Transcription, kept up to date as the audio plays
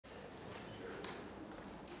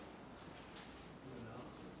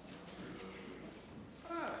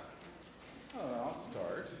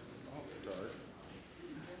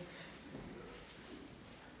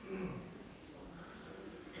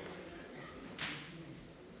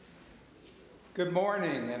Good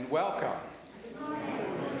morning and welcome. Good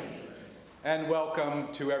morning. And welcome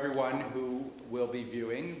to everyone who will be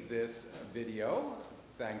viewing this video,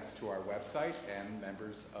 thanks to our website and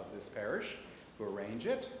members of this parish who arrange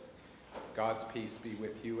it. God's peace be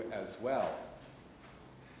with you as well.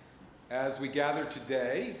 As we gather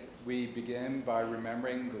today, we begin by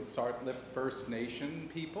remembering the Tsartlip First Nation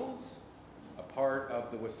peoples, a part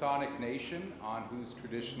of the Wasanic Nation on whose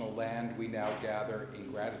traditional land we now gather in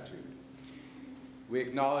gratitude. We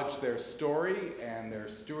acknowledge their story and their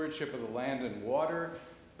stewardship of the land and water,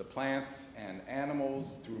 the plants and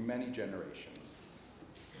animals through many generations.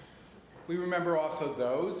 We remember also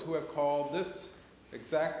those who have called this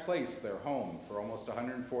exact place their home for almost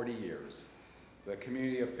 140 years, the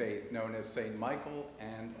community of faith known as St. Michael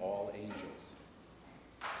and All Angels.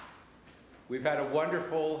 We've had a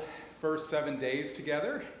wonderful first 7 days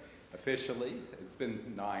together, officially. It's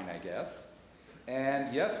been 9, I guess.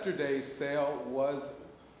 And yesterday's sale was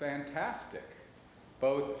fantastic,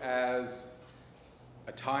 both as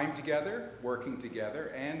a time together, working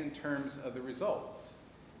together, and in terms of the results.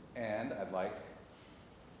 And I'd like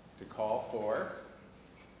to call for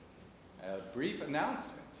a brief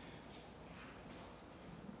announcement.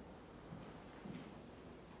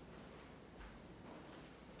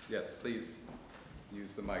 Yes, please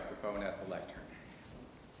use the microphone at the lectern.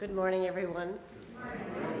 Good morning, everyone.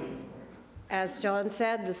 Good morning. As John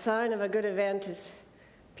said, the sign of a good event is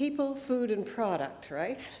people, food, and product,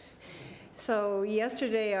 right? So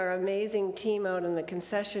yesterday, our amazing team out in the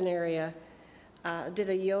concession area did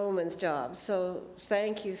a yeoman's job. So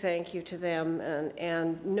thank you to them.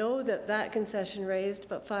 And know that that concession raised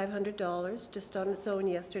about $500 just on its own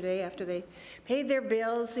yesterday after they paid their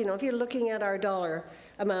bills. You know, if you're looking at our dollar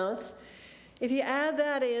amounts, if you add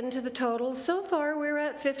that into the total, so far we're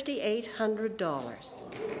at $5,800.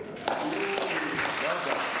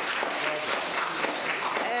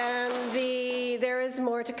 And there is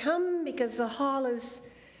more to come because the hall is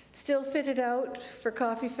still fitted out for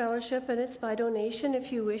Coffee Fellowship, and it's by donation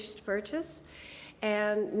if you wish to purchase.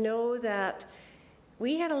 And know that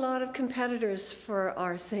we had a lot of competitors for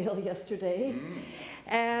our sale yesterday.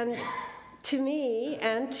 And to me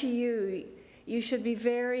and to you, you should be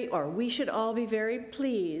we should all be very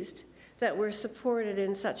pleased that we're supported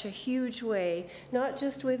in such a huge way, not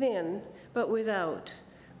just within, but without.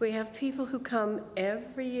 We have people who come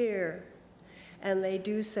every year, and they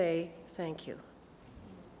do say thank you.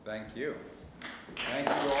 Thank you. Thank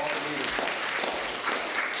you to all the leaders.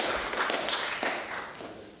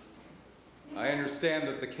 I understand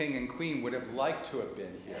that the King and Queen would have liked to have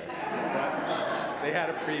been here, but they had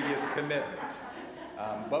a previous commitment.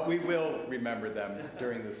 But we will remember them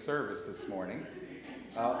during the service this morning.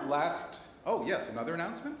 Oh yes, another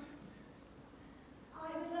announcement?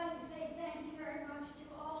 I would like to say thank you very much to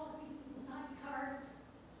all the people who signed cards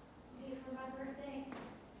for my birthday.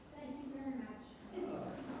 Thank you very much.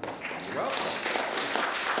 You're welcome.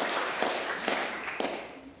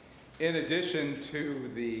 In addition to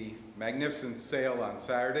the magnificent sale on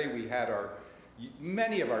Saturday, we had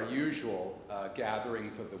many of our usual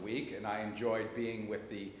gatherings of the week, and I enjoyed being with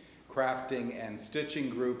the crafting and stitching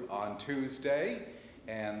group on Tuesday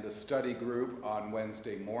and the study group on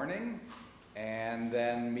Wednesday morning, and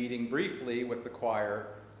then meeting briefly with the choir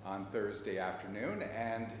on Thursday afternoon.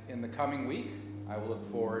 And in the coming week, I will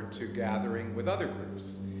look forward to gathering with other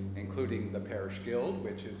groups, including the Parish Guild,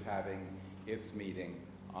 which is having its meeting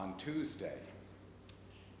on Tuesday.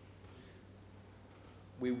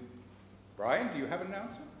 Brian, do you have an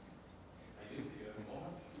announcement? I do. Do you have a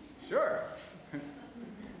moment? Sure.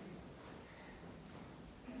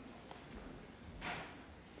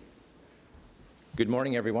 Good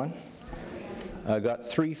morning, everyone. I've got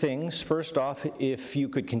 3 things. First off, if you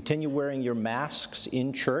could continue wearing your masks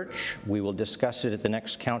in church, we will discuss it at the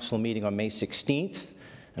next council meeting on May 16th,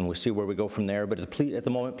 and we'll see where we go from there. But at the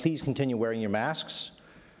moment, please continue wearing your masks.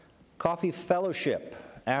 Coffee Fellowship.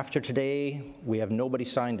 After today, we have nobody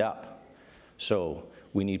signed up. So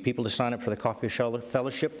we need people to sign up for the Coffee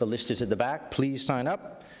Fellowship. The list is at the back. Please sign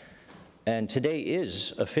up. And today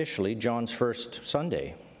is officially John's first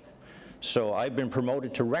Sunday. So I've been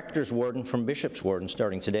promoted to Rector's Warden from Bishop's Warden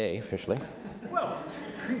starting today, officially. Well,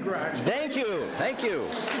 congratulations. Thank you. Thank you.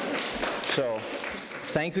 So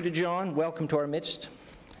thank you to John. Welcome to our midst.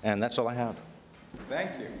 And that's all I have.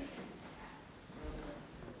 Thank you.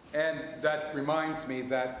 And that reminds me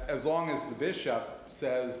that as long as the bishop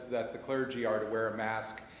says that the clergy are to wear a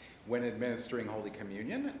mask when administering Holy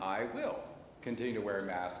Communion, I will continue to wear a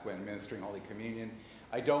mask when administering Holy Communion.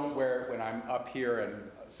 I don't wear it when I'm up here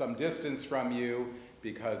and some distance from you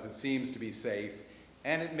because it seems to be safe,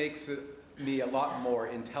 and it makes me a lot more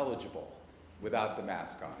intelligible without the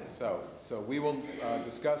mask on. So we will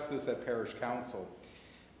discuss this at Parish Council.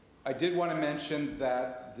 I did want to mention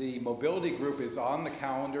that the mobility group is on the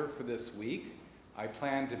calendar for this week. I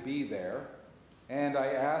plan to be there. And I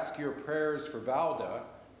ask your prayers for Valda,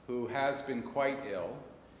 who has been quite ill.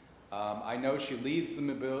 I know she leads the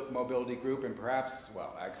mobility group, and perhaps,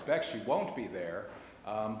 well, I expect she won't be there,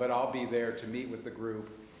 but I'll be there to meet with the group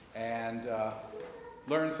and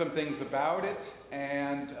learn some things about it,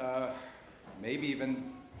 and maybe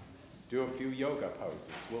even do a few yoga poses.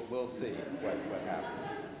 We'll see what happens.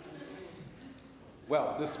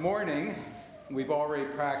 Well, this morning, we've already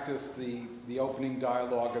practiced the opening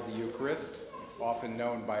dialogue of the Eucharist, often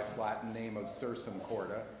known by its Latin name of Sursum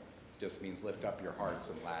Corda. Just means lift up your hearts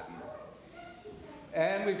in Latin.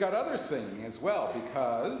 And we've got other singing as well,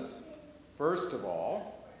 because, first of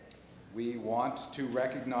all, we want to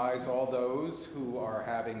recognize all those who are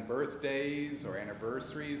having birthdays or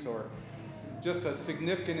anniversaries or just a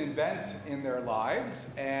significant event in their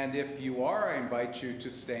lives. And if you are, I invite you to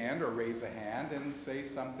stand or raise a hand and say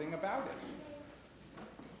something about it.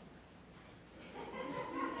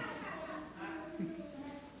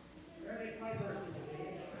 It's my birthday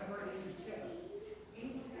today. I'm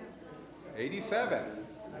 87. 87.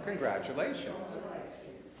 Congratulations.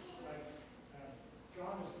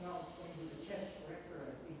 John is now going to be the 10th rector,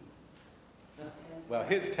 I think. Well,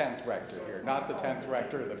 his 10th rector here, not the 10th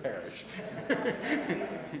rector of the parish. Number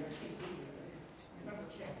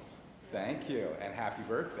 10. Thank you, and happy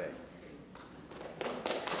birthday.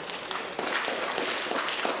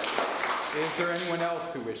 Is there anyone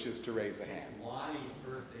else who wishes to raise a hand? Lonnie's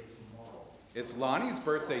birthday tomorrow. It's Lonnie's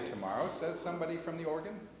birthday tomorrow, says somebody from the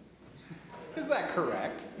organ. Is that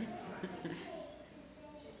correct?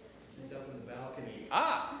 It's up in the balcony.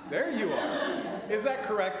 Ah, there you are. Is that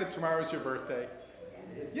correct that tomorrow's your birthday?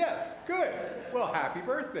 Yes, good. Well, happy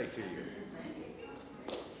birthday to you.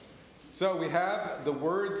 So we have the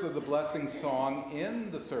words of the blessing song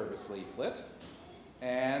in the service leaflet,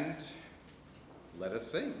 and let us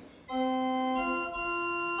sing.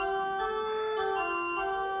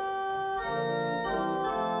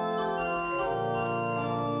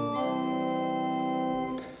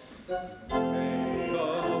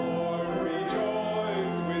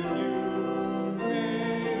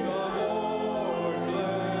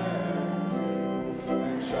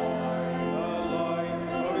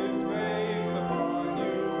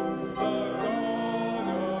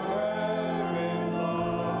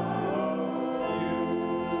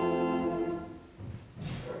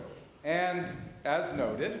 As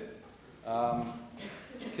noted,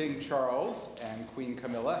 King Charles and Queen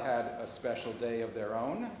Camilla had a special day of their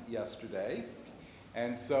own yesterday.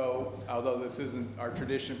 And so, although this isn't our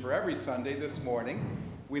tradition for every Sunday, this morning,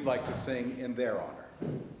 we'd like to sing in their honor.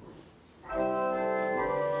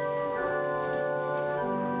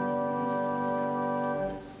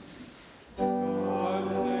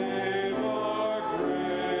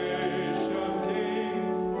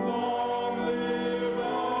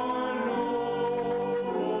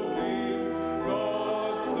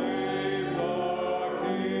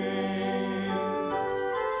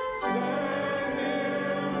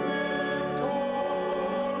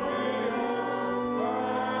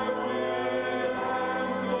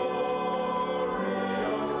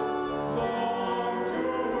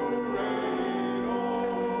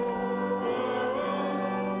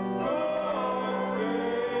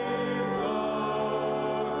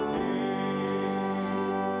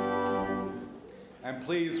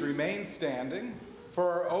 Please remain standing for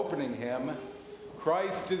our opening hymn,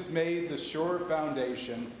 Christ is Made the Sure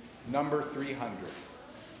Foundation, number 300.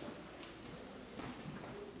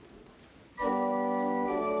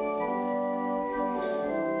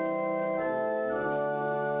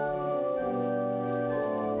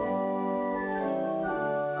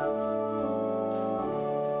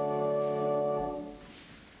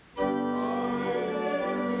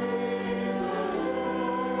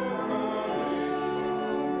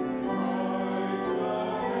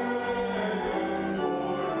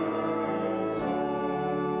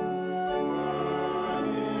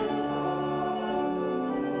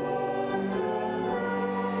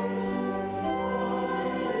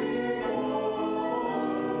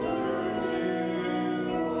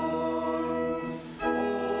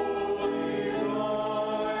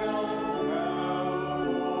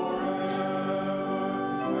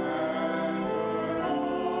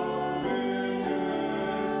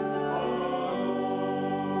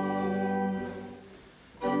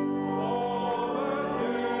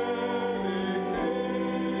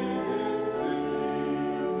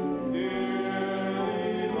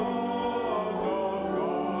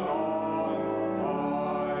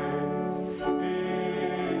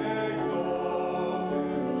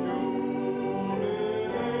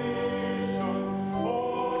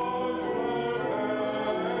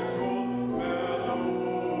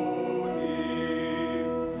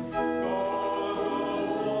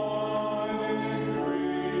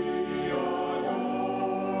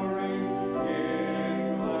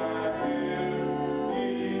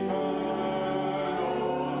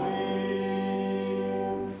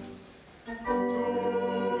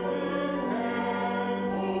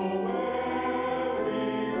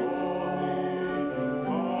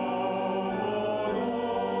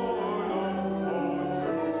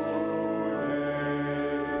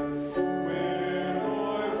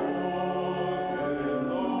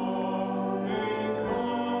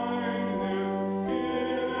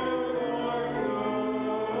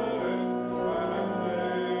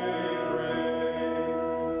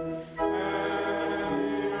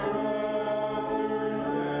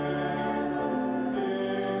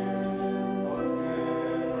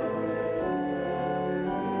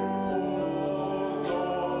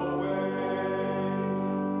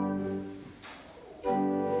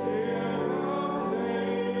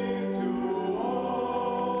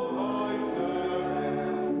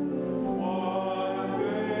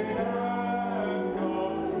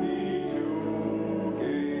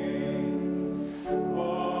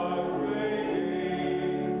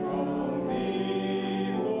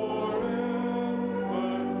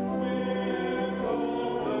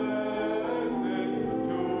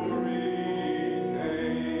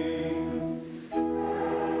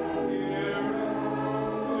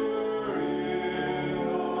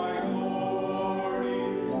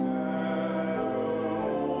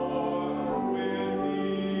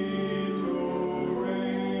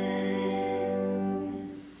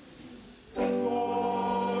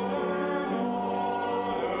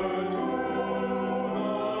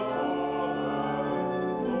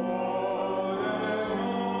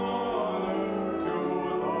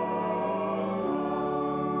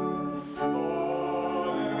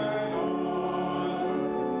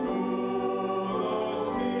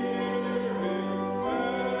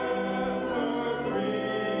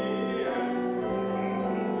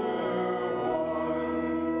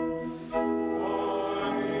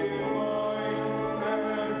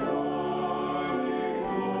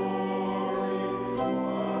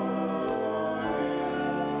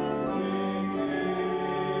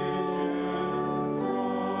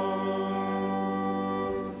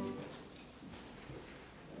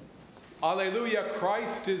 Alleluia,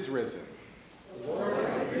 Christ is risen. The Lord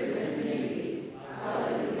is risen indeed.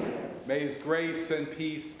 Hallelujah. May his grace and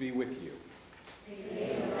peace be with you.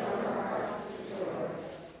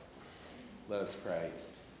 Let us pray.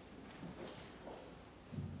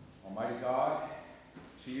 Almighty God,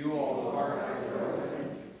 to you all the hearts are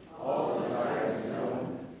open, all desires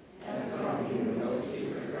known, and from you no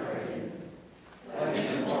secrets are hidden. Light the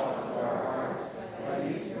thoughts of our hearts by the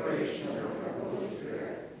inspiration of your Holy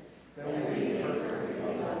Spirit, that we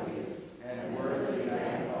perfectly love you and worthily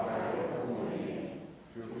magnify your holy name,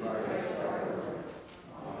 through Christ our Lord.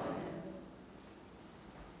 Amen.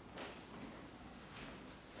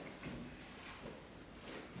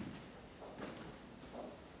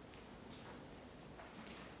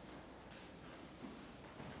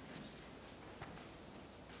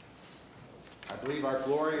 I believe our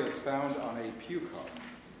glory is found on a pew card.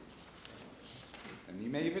 And you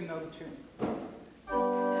may even know the tune. No?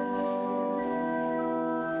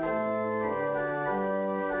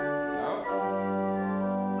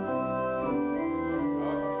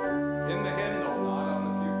 Oh, in the hymnal, not on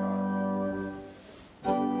the pew card.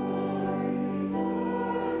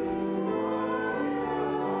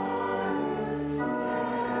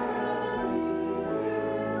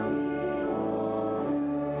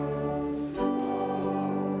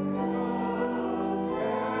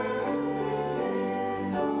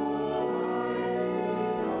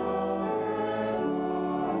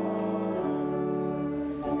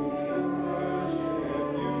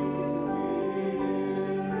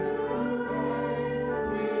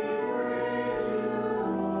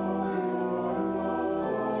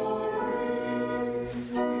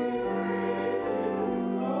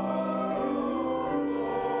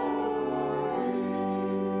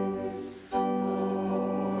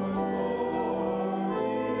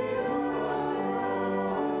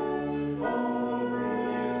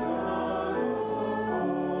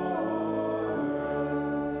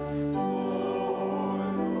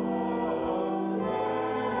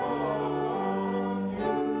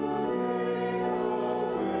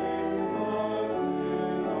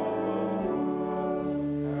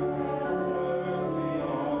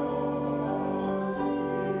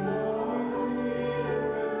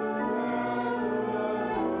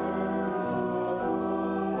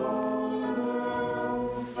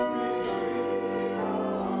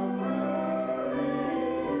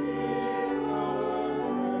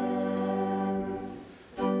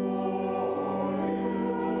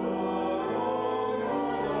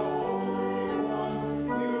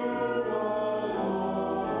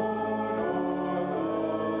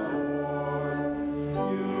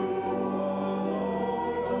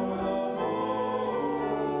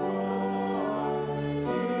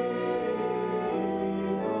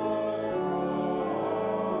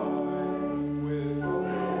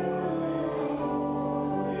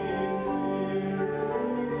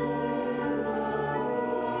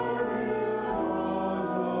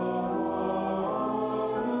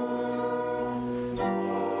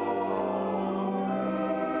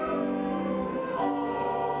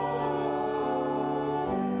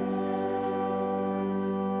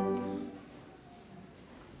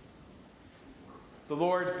 The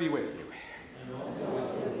Lord be with you. And also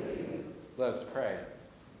with you. Let us pray.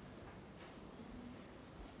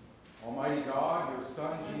 Almighty God, your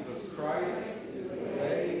Son, Jesus Christ, is the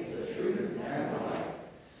way, the truth, and the life.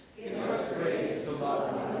 Give us grace to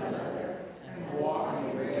love one another and walk in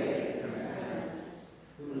the way of his commandments,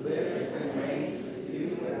 who lives and reigns with you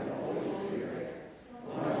and the Holy Spirit,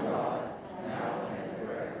 one God, now and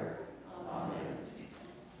forever. Amen.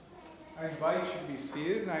 I invite you to be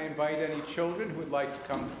seated, and I invite any children who would like to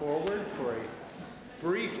come forward for a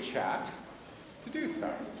brief chat to do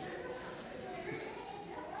so.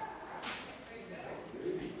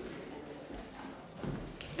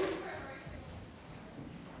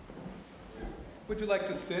 Would you like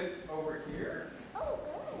to sit over here? Oh,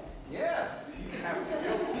 good. Yes, you can have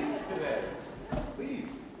real seats today.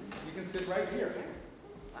 Please, you can sit right here.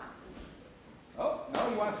 Oh, no,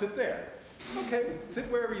 you want to sit there? Okay,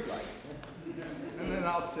 sit wherever you'd like. And then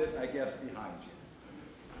I'll sit, I guess, behind you.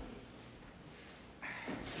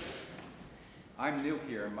 I'm new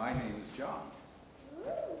here. My name is John. Ooh.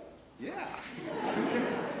 Yeah.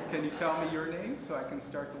 Can you tell me your name so I can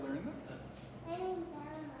start to learn them? My name's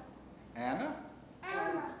Anna?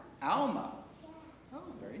 Alma. Alma. Yeah. Oh,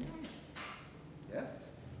 very nice. Yes?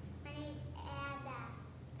 My name's Ada.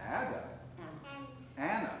 Ada. And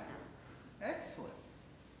Anna. Excellent.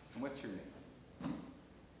 And what's your name?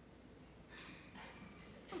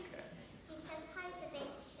 Okay. he's sometimes a bit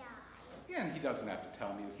shy. Yeah, and he doesn't have to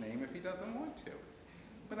tell me his name if he doesn't want to.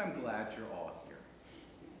 But I'm glad you're all here.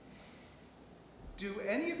 Do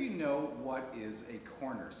any of you know what is a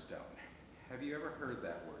cornerstone? Have you ever heard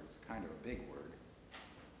that word? It's kind of a big word.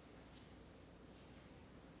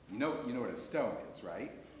 You know what a stone is,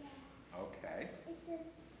 right? Yeah. Okay. It's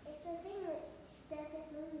a thing that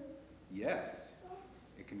doesn't move. Yes.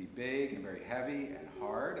 It can be big and very heavy and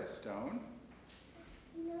hard, a stone.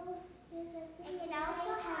 No, there's a thing. And it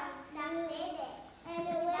also has stuff in it. And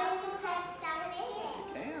it also has stuff in it.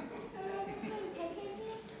 It can.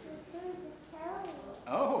 Oh.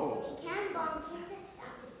 Oh. It can bump into stuff.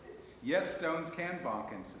 Yes, stones can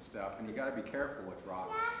bonk into stuff, and you got to be careful with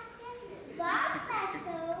rocks.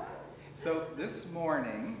 So this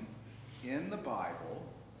morning in the Bible,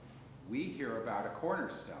 we hear about a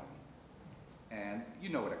cornerstone. And you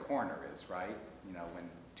know what a corner is, right? You know, when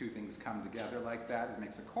two things come together like that, it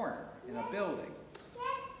makes a corner in a building. Yes,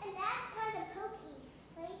 and that's part of pokey,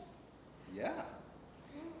 right? Yeah.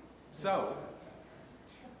 So,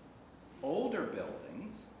 older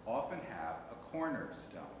buildings often have a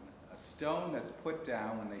cornerstone, a stone that's put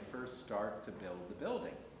down when they first start to build the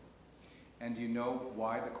building. And do you know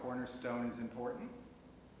why the cornerstone is important?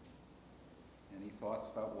 Any thoughts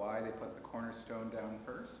about why they put the cornerstone down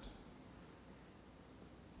first?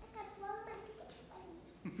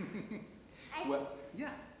 Well, yeah.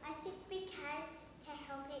 I think because to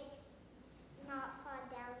help it not fall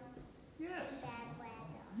down Yes. in bad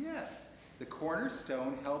weather. Yes. The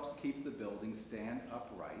cornerstone helps keep the building stand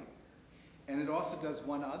upright. And it also does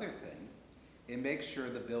one other thing. It makes sure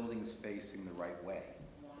the building's facing the right way.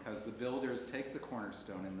 Because the builders take the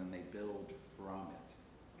cornerstone and then they build from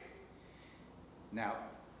it. Now,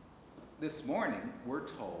 this morning, we're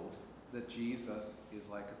told that Jesus is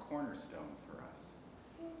like a cornerstone for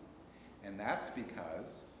us. And that's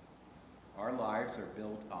because our lives are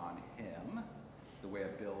built on him, the way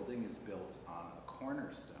a building is built on a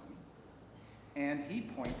cornerstone. And he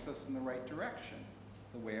points us in the right direction,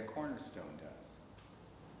 the way a cornerstone does.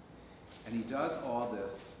 And he does all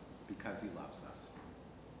this because he loves us.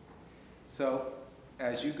 So,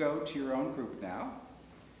 as you go to your own group now,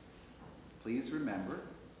 please remember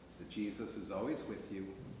that Jesus is always with you,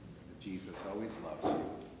 that Jesus always loves you,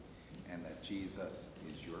 and that Jesus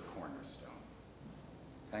is your cornerstone.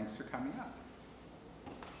 Thanks for coming up.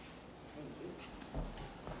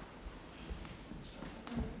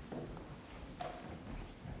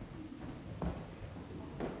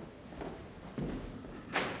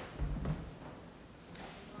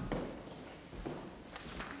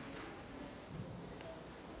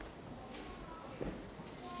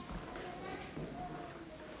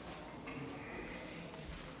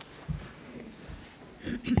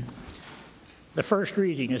 The first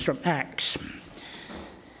reading is from Acts.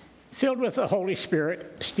 Filled with the Holy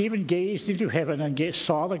Spirit, Stephen gazed into heaven and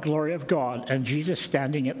saw the glory of God and Jesus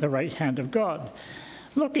standing at the right hand of God.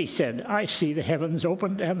 Look, he said, I see the heavens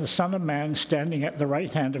opened and the Son of Man standing at the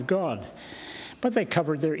right hand of God. But they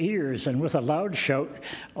covered their ears, and with a loud shout,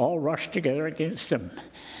 all rushed together against him.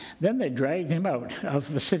 Then they dragged him out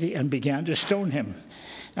of the city and began to stone him.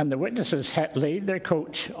 And the witnesses had laid their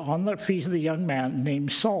coats on the feet of the young man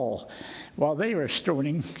named Saul. While they were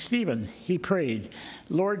stoning Stephen, he prayed,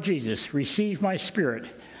 Lord Jesus, receive my spirit.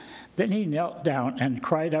 Then he knelt down and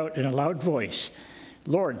cried out in a loud voice,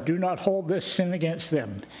 Lord, do not hold this sin against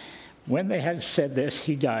them. When they had said this,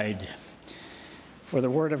 he died. For the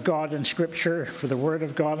word of God in Scripture, for the word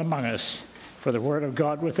of God among us, for the word of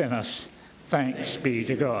God within us, thanks be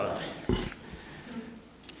to God.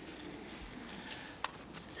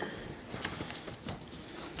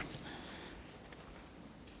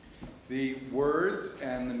 The words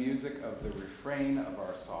and the music of the refrain of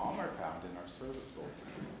our psalm are found in our service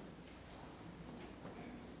bulletins.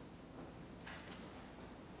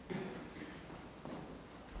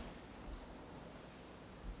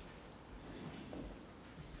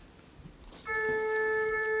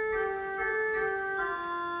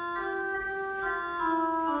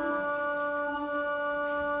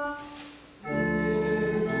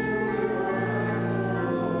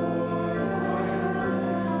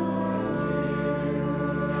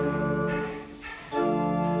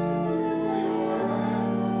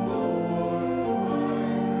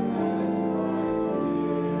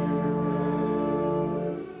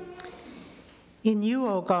 In you,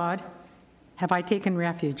 O God, have I taken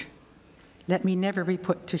refuge. Let me never be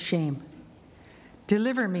put to shame.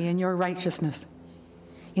 Deliver me in your righteousness.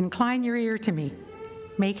 Incline your ear to me.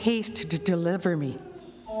 Make haste to deliver me.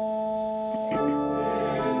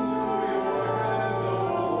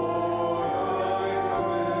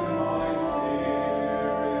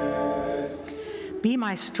 Be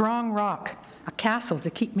my strong rock, a castle to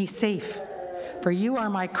keep me safe, for you are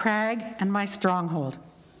my crag and my stronghold.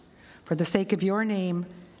 For the sake of your name,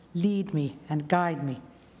 lead me and guide me.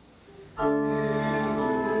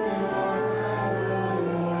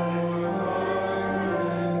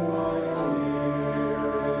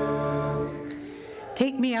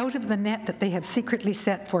 Take me out of the net that they have secretly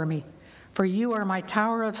set for me, for you are my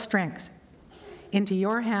tower of strength. Into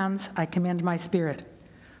your hands I commend my spirit,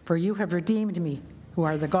 for you have redeemed me, who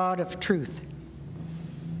are the God of truth.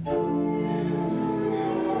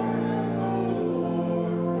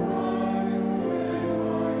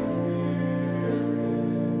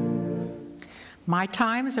 My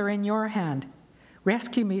times are in your hand.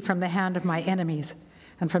 Rescue me from the hand of my enemies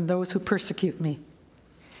and from those who persecute me.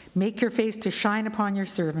 Make your face to shine upon your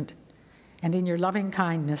servant, and in your loving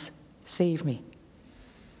kindness, save me.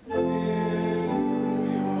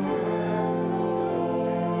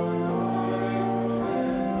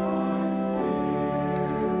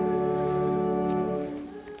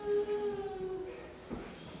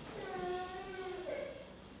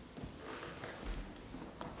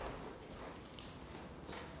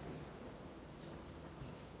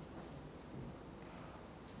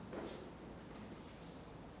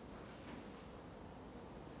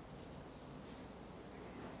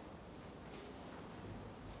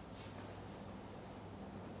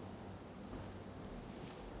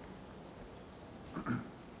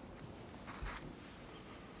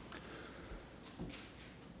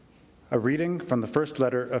 A reading from the first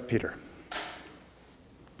letter of Peter.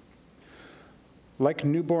 Like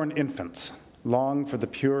newborn infants, long for the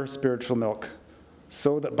pure spiritual milk,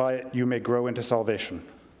 so that by it you may grow into salvation,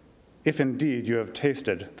 if indeed you have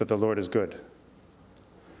tasted that the Lord is good.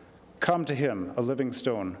 Come to him, a living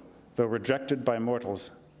stone, though rejected by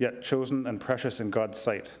mortals, yet chosen and precious in God's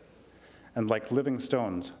sight. And like living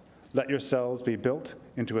stones, let yourselves be built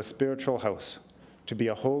into a spiritual house, to be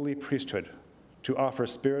a holy priesthood, to offer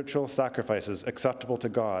spiritual sacrifices acceptable to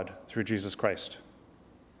God through Jesus Christ.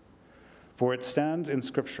 For it stands in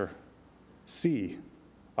Scripture, "See,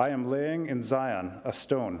 I am laying in Zion a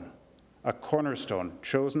stone, a cornerstone,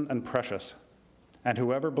 chosen and precious, and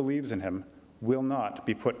whoever believes in him will not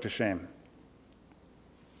be put to shame."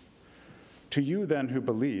 To you then who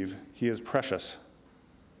believe, he is precious.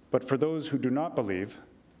 But for those who do not believe,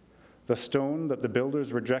 the stone that the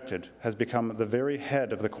builders rejected has become the very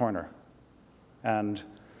head of the corner, and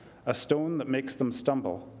a stone that makes them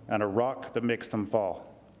stumble, and a rock that makes them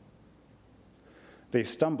fall. They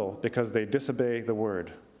stumble because they disobey the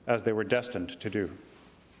word, as they were destined to do.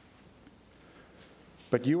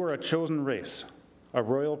 But you are a chosen race, a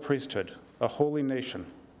royal priesthood, a holy nation,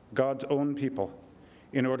 God's own people,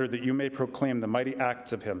 in order that you may proclaim the mighty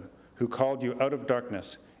acts of him who called you out of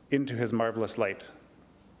darkness into his marvelous light.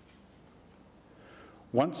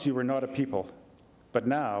 Once you were not a people, but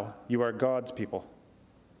now you are God's people.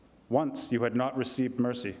 Once you had not received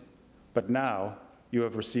mercy, but now you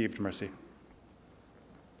have received mercy.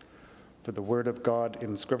 For the word of God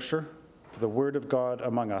in Scripture, for the word of God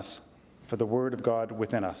among us, for the word of God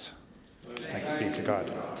within us. Thanks be to God.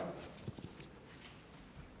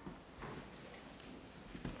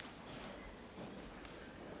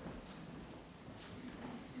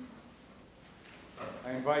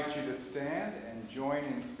 I invite you to stand and join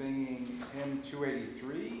in singing hymn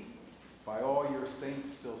 283, "By All Your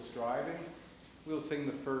Saints Still Striving." We'll sing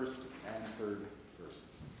the first and third verses.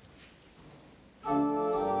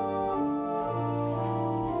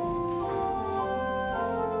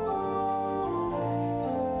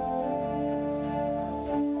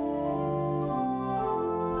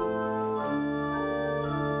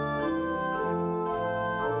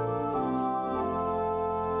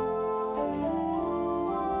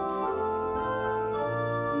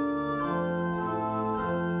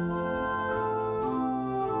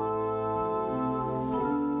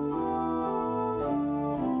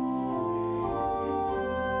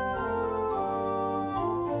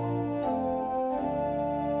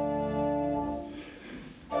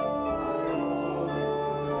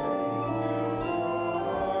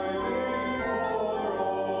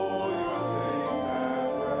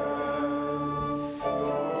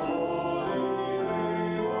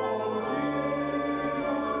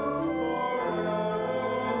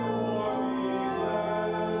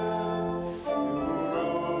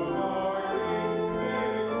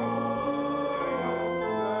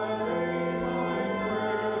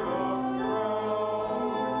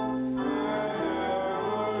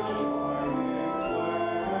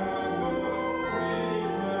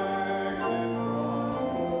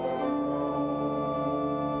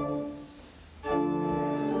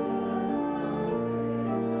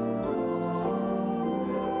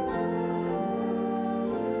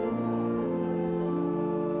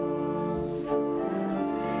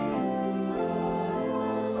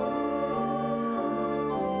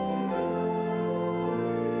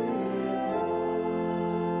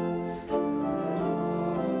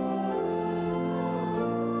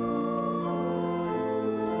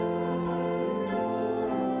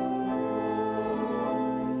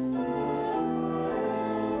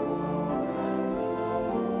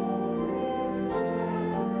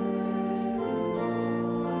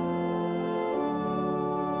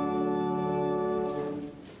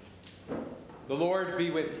 Lord be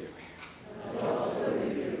with you. And also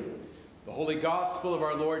with you. The Holy Gospel of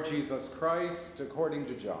our Lord Jesus Christ according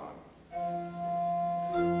to John.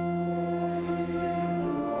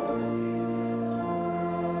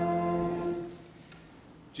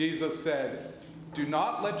 Jesus said, "Do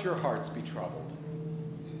not let your hearts be troubled.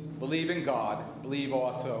 Believe in God, believe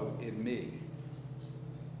also in me.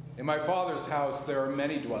 In my Father's house there are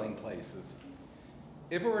many dwelling places.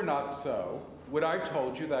 If it were not so, would I have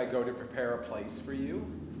told you that I go to prepare a place for you?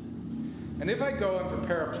 And if I go and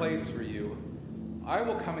prepare a place for you, I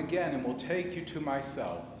will come again and will take you to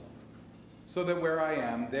myself, so that where I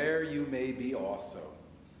am, there you may be also.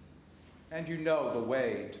 And you know the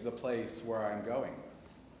way to the place where I am going."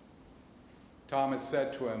 Thomas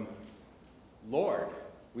said to him, "Lord,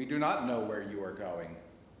 we do not know where you are going.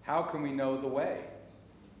 How can we know the way?"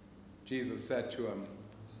 Jesus said to him,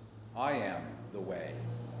 "I am the way,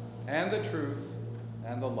 and the truth,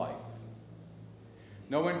 and the life.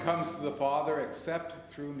 No one comes to the Father except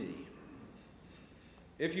through me.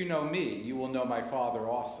 If you know me, you will know my Father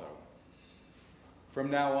also. From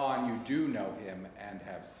now on, you do know him and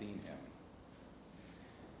have seen him."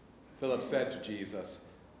 Philip said to Jesus,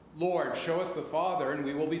 "Lord, show us the Father, and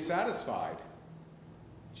we will be satisfied."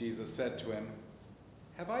 Jesus said to him,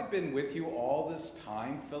 "Have I been with you all this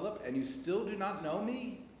time, Philip, and you still do not know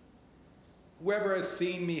me? Whoever has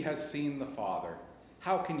seen me has seen the Father.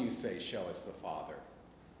 How can you say, 'Show us the Father'?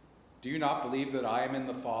 Do you not believe that I am in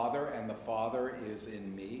the Father, and the Father is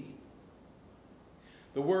in me?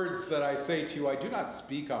 The words that I say to you, I do not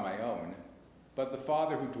speak on my own, but the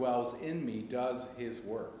Father who dwells in me does his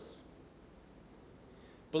works.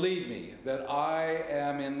 Believe me that I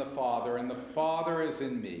am in the Father, and the Father is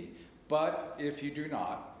in me. But if you do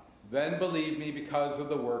not, then believe me because of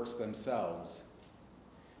the works themselves.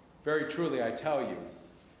 Very truly, I tell you,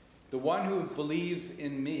 the one who believes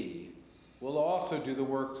in me will also do the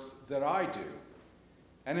works that I do,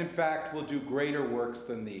 and in fact will do greater works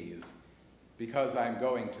than these, because I am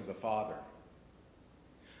going to the Father.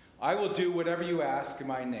 I will do whatever you ask in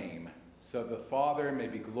my name, so the Father may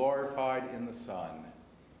be glorified in the Son.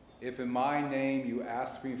 If in my name you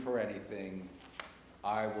ask me for anything,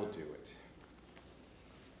 I will do it."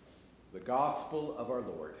 The Gospel of our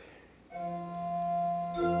Lord.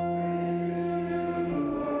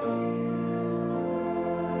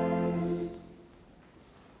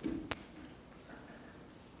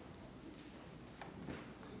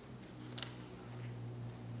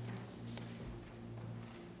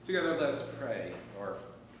 Together let us pray, or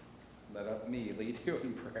let me lead you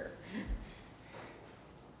in prayer.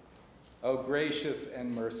 O gracious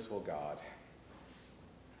and merciful God,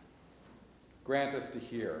 grant us to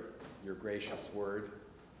hear your gracious word,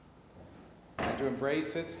 and to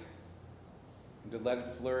embrace it, and to let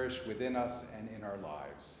it flourish within us and in our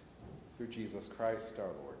lives. Through Jesus Christ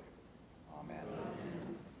our Lord. Amen.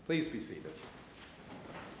 Amen. Please be seated.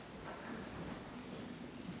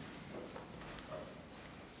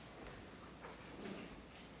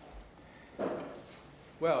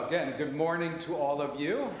 Well, again, good morning to all of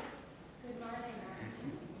you. Good morning.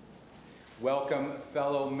 Welcome,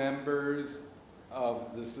 fellow members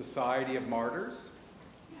of the Society of Martyrs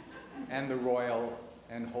and the Royal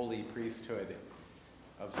and Holy Priesthood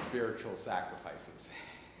of Spiritual Sacrifices.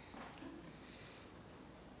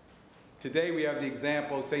 Today we have the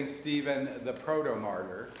example of St. Stephen the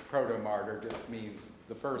proto-martyr. Proto-martyr just means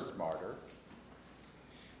the first martyr.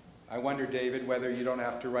 I wonder, David, whether you don't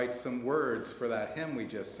have to write some words for that hymn we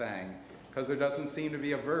just sang, because there doesn't seem to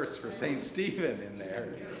be a verse for St. Stephen in there.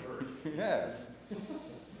 Yes.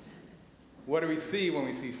 What do we see when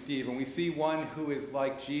we see Stephen? We see one who is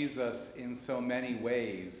like Jesus in so many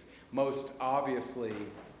ways, most obviously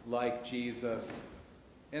like Jesus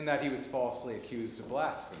in that he was falsely accused of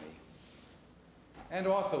blasphemy, and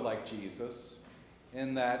also like Jesus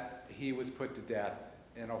in that he was put to death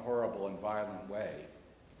in a horrible and violent way.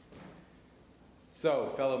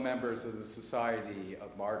 So, fellow members of the Society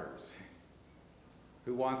of Martyrs,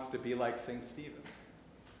 who wants to be like St. Stephen?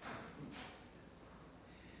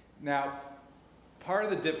 Now, part of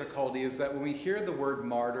the difficulty is that when we hear the word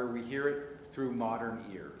martyr, we hear it through modern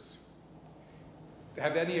ears.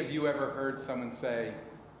 Have any of you ever heard someone say,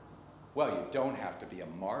 "Well, you don't have to be a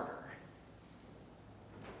martyr"?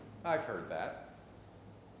 I've heard that.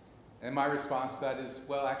 And my response to that is,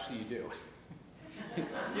 well, actually you do.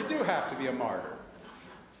 You do have to be a martyr.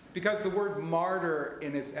 Because the word martyr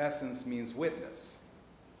in its essence means witness.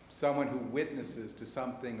 Someone who witnesses to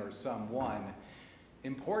something or someone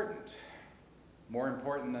important, more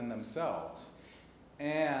important than themselves.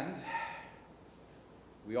 And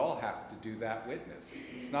we all have to do that witness.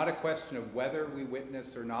 It's not a question of whether we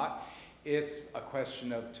witness or not. It's a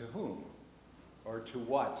question of to whom or to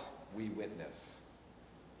what we witness.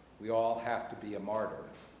 We all have to be a martyr,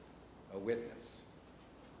 a witness.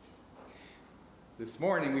 This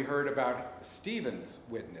morning we heard about Stephen's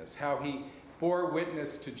witness, how he bore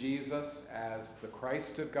witness to Jesus as the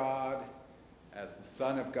Christ of God, as the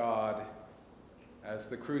Son of God, as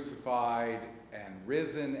the crucified and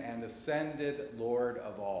risen and ascended Lord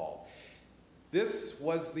of all. This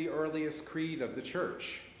was the earliest creed of the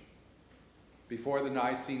church. Before the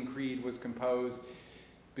Nicene Creed was composed,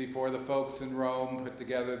 before the folks in Rome put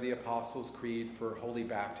together the Apostles' Creed for holy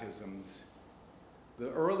baptisms, the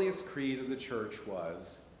earliest creed of the church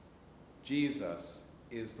was, Jesus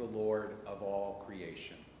is the Lord of all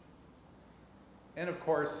creation. And of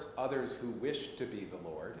course, others who wished to be the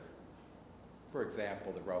Lord, for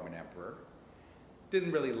example, the Roman emperor,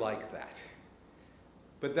 didn't really like that.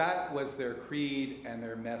 But that was their creed and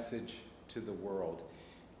their message to the world.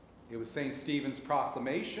 It was St. Stephen's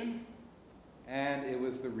proclamation, and it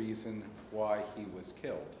was the reason why he was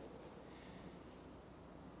killed.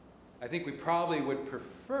 I think we probably would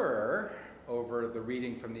prefer, over the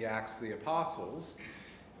reading from the Acts of the Apostles,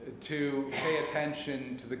 to pay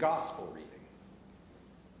attention to the gospel reading.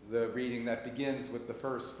 The reading that begins with the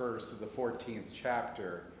first verse of the 14th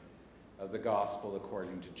chapter of the Gospel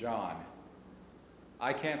according to John.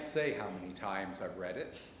 I can't say how many times I've read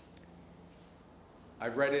it.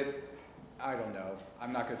 I've read it, I don't know,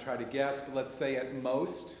 I'm not going to try to guess, but let's say at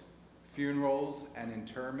most funerals and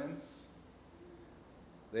interments.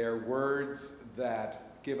 They are words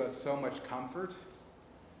that give us so much comfort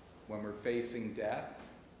when we're facing death,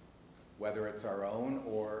 whether it's our own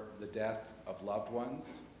or the death of loved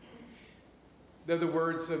ones. They're the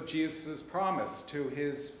words of Jesus' promise to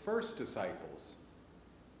his first disciples,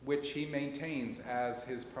 which he maintains as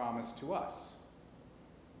his promise to us.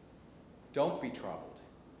 Don't be troubled,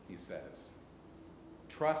 he says.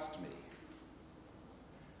 Trust me.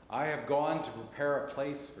 I have gone to prepare a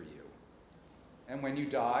place for you. And when you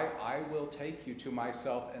die, I will take you to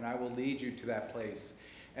myself and I will lead you to that place.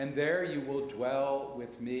 And there you will dwell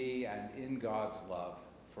with me and in God's love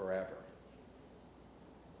forever.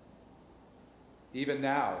 Even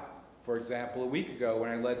now, for example, a week ago when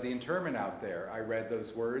I led the interment out there, I read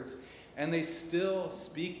those words, and they still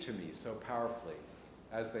speak to me so powerfully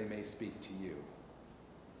as they may speak to you.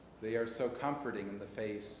 They are so comforting in the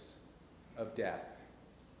face of death.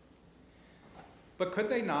 But could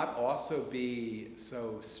they not also be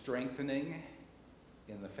so strengthening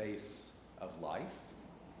in the face of life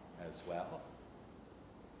as well?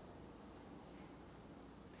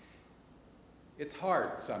 It's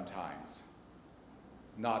hard sometimes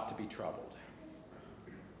not to be troubled.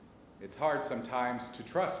 It's hard sometimes to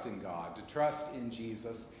trust in God, to trust in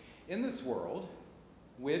Jesus in this world,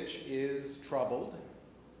 which is troubled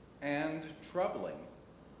and troubling.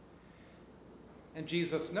 And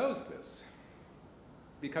Jesus knows this,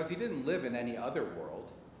 because he didn't live in any other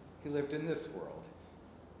world. He lived in this world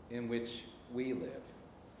in which we live.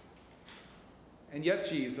 And yet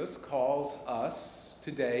Jesus calls us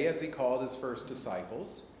today, as he called his first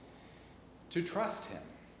disciples, to trust him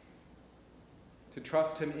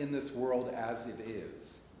in this world as it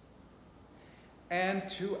is, and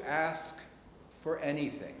to ask for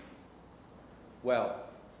anything. Well,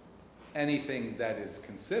 anything that is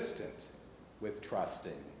consistent with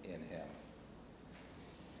trusting in him.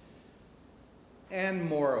 And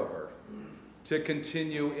moreover, to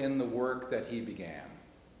continue in the work that he began,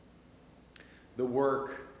 the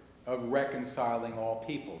work of reconciling all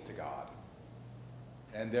people to God,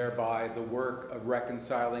 and thereby the work of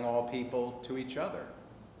reconciling all people to each other,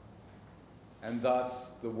 and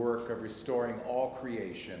thus the work of restoring all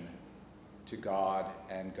creation to God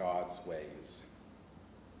and God's ways.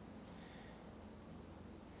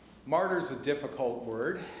 Martyr's a difficult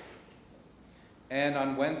word, and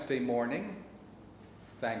on Wednesday morning,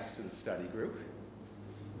 thanks to the study group,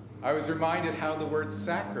 I was reminded how the word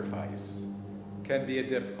sacrifice can be a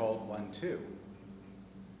difficult one too.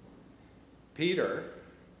 Peter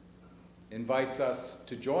invites us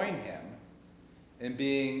to join him in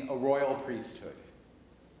being a royal priesthood,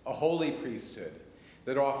 a holy priesthood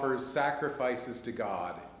that offers sacrifices to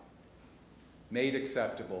God made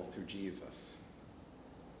acceptable through Jesus.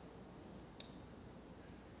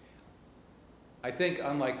 I think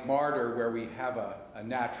unlike martyr, where we have a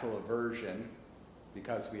natural aversion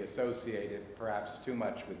because we associate it perhaps too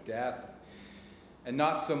much with death and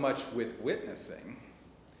not so much with witnessing,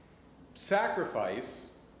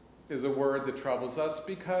 sacrifice is a word that troubles us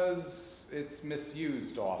because it's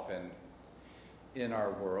misused often in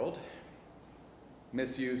our world,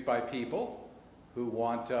 misused by people who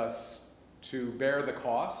want us to bear the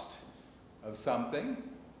cost of something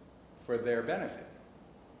for their benefit.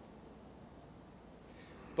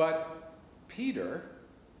 But Peter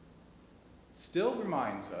still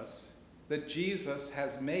reminds us that Jesus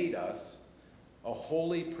has made us a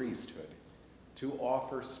holy priesthood to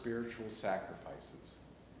offer spiritual sacrifices.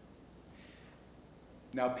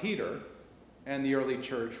 Now, Peter and the early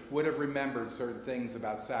church would have remembered certain things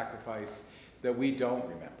about sacrifice that we don't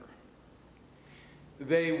remember.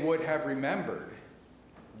 They would have remembered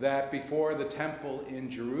that before the temple in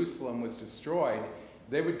Jerusalem was destroyed,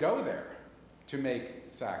 they would go there to make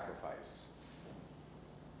sacrifice,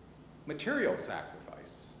 material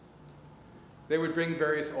sacrifice. They would bring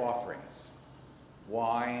various offerings,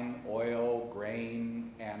 wine, oil,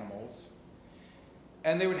 grain, animals,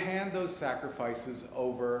 and they would hand those sacrifices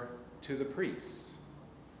over to the priests,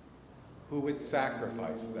 who would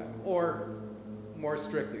sacrifice them, or more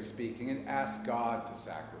strictly speaking, and ask God to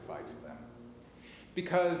sacrifice them.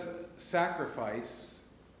 Because sacrifice,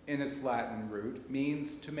 in its Latin root,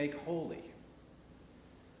 means to make holy.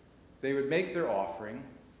 They would make their offering,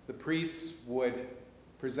 the priests would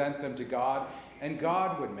present them to God, and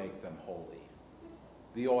God would make them holy.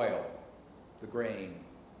 The oil, the grain,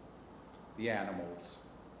 the animals,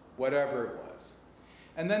 whatever it was.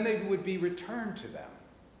 And then they would be returned to them,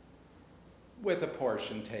 with a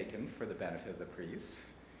portion taken for the benefit of the priests,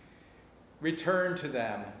 returned to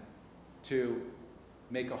them to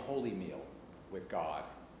make a holy meal with God,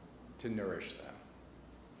 to nourish them.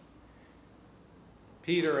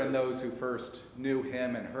 Peter and those who first knew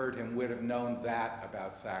him and heard him would have known that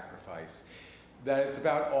about sacrifice, that it's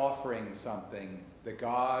about offering something that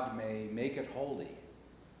God may make it holy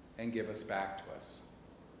and give us back to us.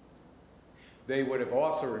 They would have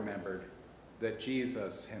also remembered that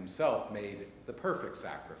Jesus himself made the perfect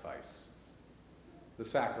sacrifice, the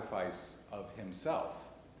sacrifice of himself,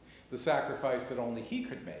 the sacrifice that only he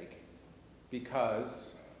could make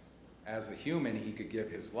because as a human he could give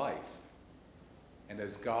his life, and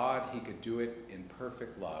as God he could do it in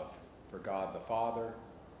perfect love for God the Father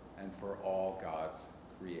and for all God's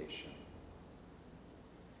creation.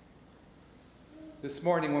 This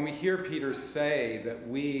morning, when we hear Peter say that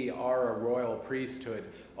we are a royal priesthood,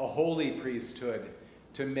 a holy priesthood,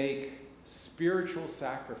 to make spiritual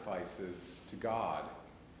sacrifices to God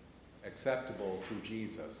acceptable through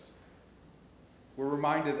Jesus, we're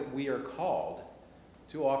reminded that we are called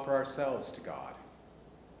to offer ourselves to God,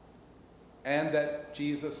 and that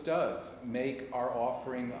Jesus does make our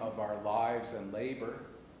offering of our lives and labor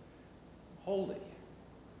holy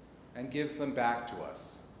and gives them back to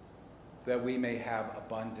us, that we may have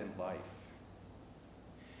abundant life.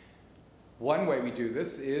 One way we do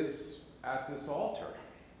this is at this altar.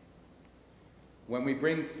 When we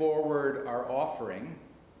bring forward our offering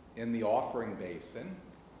in the offering basin,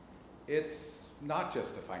 it's not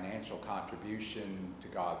just a financial contribution to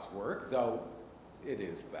God's work, though it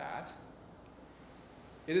is that.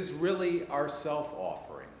 It is really our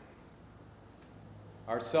self-offering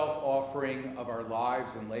of our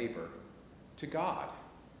lives and labor to God,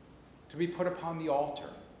 to be put upon the altar,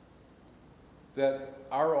 that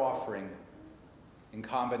our offering, in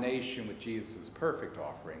combination with Jesus' perfect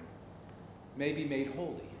offering, may be made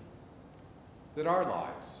holy, that our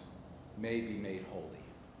lives may be made holy.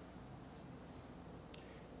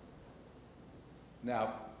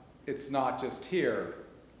 Now, it's not just here.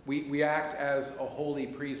 We act as a holy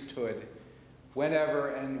priesthood whenever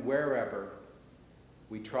and wherever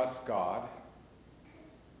we trust God.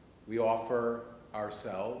 We offer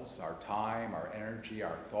ourselves, our time, our energy,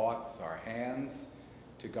 our thoughts, our hands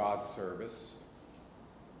to God's service.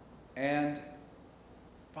 And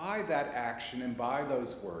by that action and by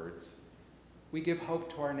those words, we give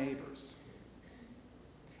hope to our neighbors.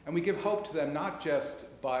 And we give hope to them not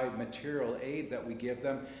just by material aid that we give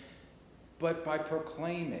them, but by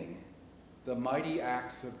proclaiming the mighty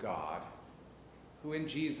acts of God, who in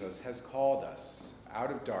Jesus has called us out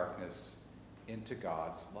of darkness into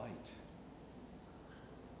God's light.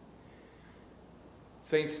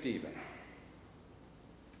 St. Stephen,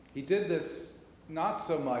 he did this not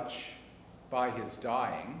so much by his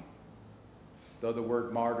dying, though the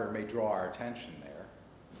word martyr may draw our attention there.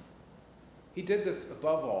 He did this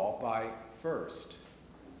above all by first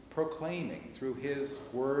proclaiming through his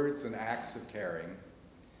words and acts of caring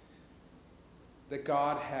that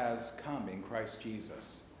God has come in Christ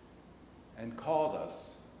Jesus and called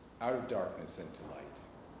us out of darkness into light.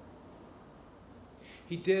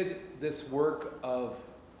 He did this work of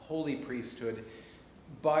holy priesthood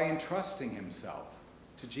by entrusting himself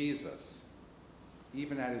to Jesus,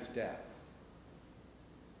 even at his death.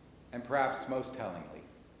 And perhaps most tellingly,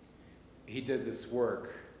 he did this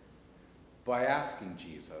work by asking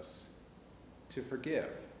Jesus to forgive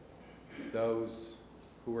those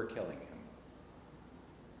who were killing him.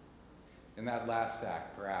 In that last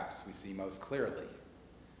act, perhaps, we see most clearly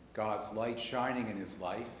God's light shining in his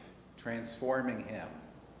life, transforming him,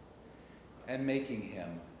 and making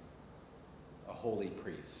him a holy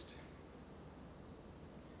priest.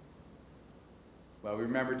 Well, we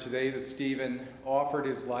remember today that Stephen offered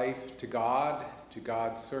his life to God, to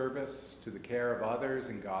God's service, to the care of others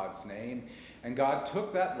in God's name, and God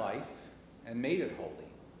took that life and made it holy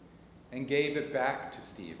and gave it back to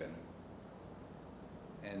Stephen.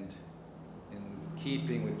 And in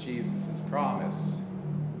keeping with Jesus' promise,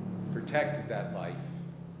 protected that life,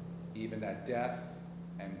 even at death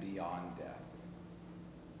and beyond death.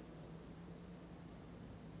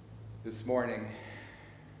 This morning,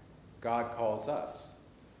 God calls us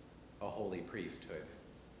a holy priesthood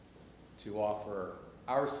to offer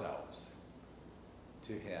ourselves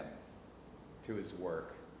to him, to his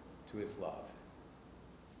work, to his love.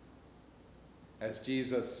 As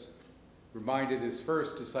Jesus reminded his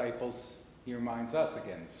first disciples, he reminds us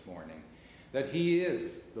again this morning that he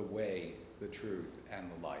is the way, the truth, and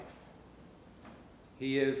the life.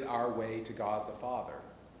 He is our way to God the Father.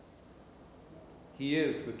 He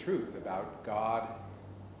is the truth about God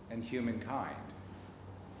and humankind.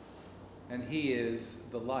 And he is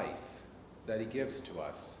the life that he gives to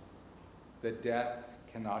us, that death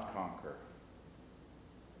cannot conquer.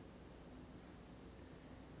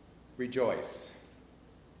 Rejoice,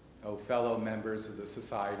 O fellow members of the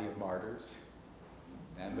Society of Martyrs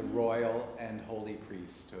and the royal and holy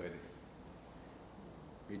priesthood.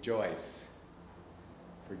 Rejoice,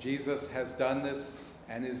 for Jesus has done this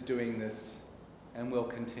and is doing this and will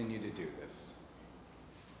continue to do this.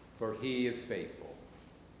 For he is faithful,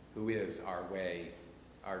 who is our way,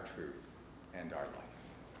 our truth, and our life.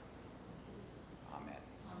 Amen.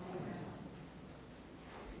 Amen.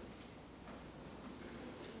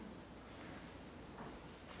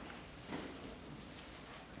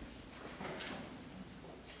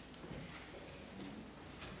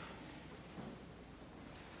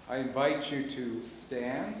 I invite you to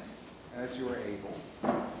stand as you are able.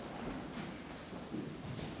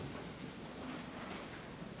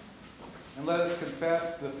 And let us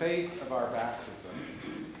confess the faith of our baptism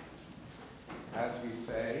as we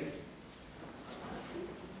say,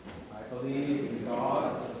 I believe in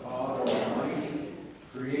God, the Father Almighty,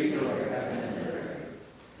 creator of heaven and earth.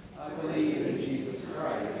 I believe in Jesus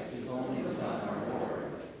Christ, his only Son, our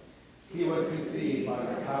Lord. He was conceived by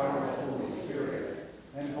the power of the Holy Spirit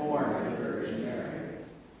and born of the Virgin Mary.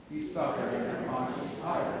 He suffered under Pontius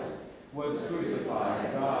Pilate, was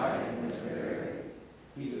crucified, died, and was buried.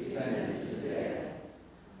 He descended to the dead.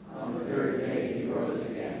 On the third day he rose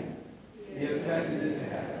again. He ascended into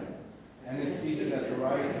heaven and is seated at the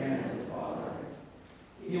right hand of the Father.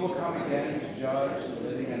 He will come again to judge the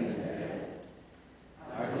living and the dead.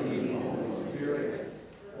 I believe in the Holy Spirit,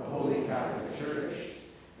 the Holy Catholic Church,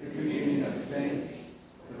 the communion of saints,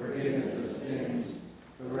 the forgiveness of sins,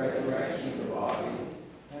 the resurrection of the body,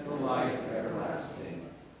 and the life everlasting.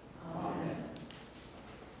 Amen.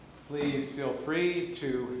 Please feel free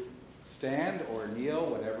to stand or kneel,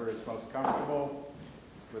 whatever is most comfortable,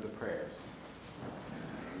 for the prayers.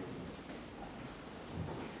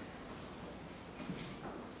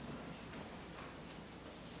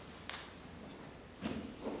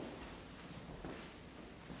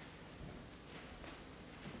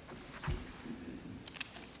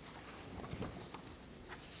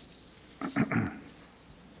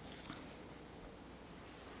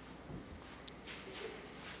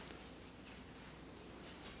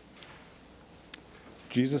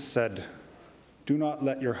 Jesus said, "Do not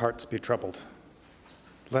let your hearts be troubled.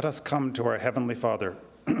 Let us come to our Heavenly Father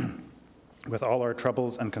with all our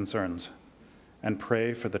troubles and concerns, and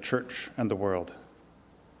pray for the church and the world."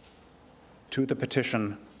 To the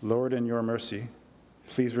petition, "Lord, in your mercy,"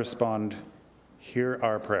 please respond, "Hear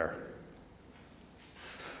our prayer."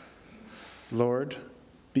 Lord,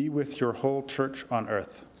 be with your whole church on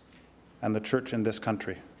earth and the church in this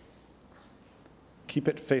country. Keep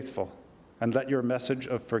it faithful, and let your message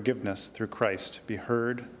of forgiveness through Christ be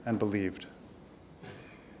heard and believed.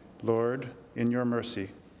 Lord, in your mercy,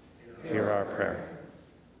 hear our prayer.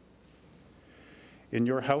 In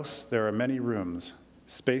your house there are many rooms,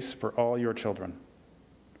 space for all your children.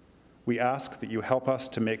 We ask that you help us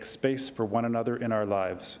to make space for one another in our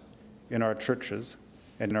lives, in our churches,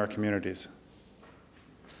 and in our communities.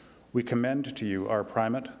 We commend to you our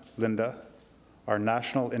primate, Linda, our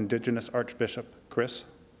National Indigenous Archbishop, Chris,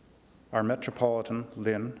 our Metropolitan,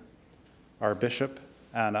 Lynn, our Bishop,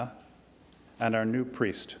 Anna, and our new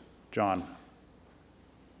priest, John.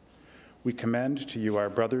 We commend to you our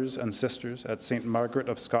brothers and sisters at St. Margaret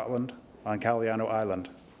of Scotland on Caliano Island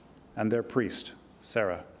and their priest,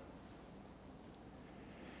 Sarah.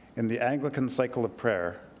 In the Anglican cycle of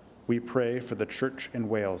prayer, we pray for the Church in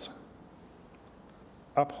Wales.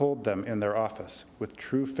 Uphold them in their office with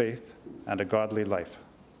true faith and a godly life.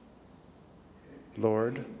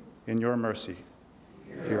 Lord, in your mercy,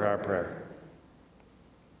 hear our prayer.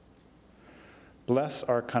 Bless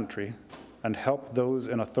our country and help those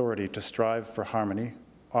in authority to strive for harmony,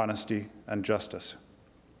 honesty, and justice.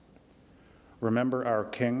 Remember our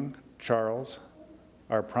King, Charles,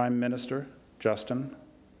 our Prime Minister, Justin,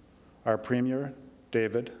 our Premier,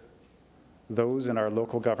 David, those in our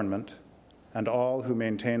local government, and all who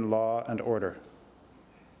maintain law and order.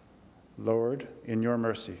 Lord, in your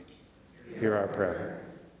mercy, hear our prayer.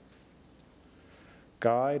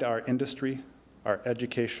 Guide our industry, our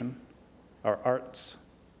education, our arts,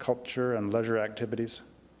 culture and leisure activities,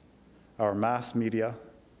 our mass media,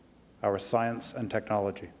 our science and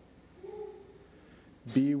technology.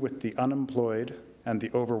 Be with the unemployed and the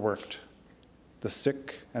overworked, the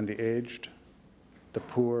sick and the aged, the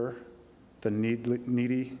poor, the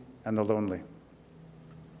needy and the lonely.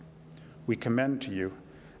 We commend to you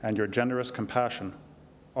and your generous compassion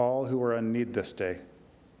all who are in need this day,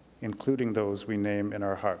 including those we name in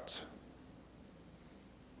our hearts.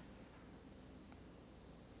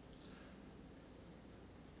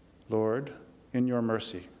 Lord, in your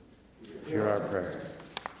mercy, hear our prayer.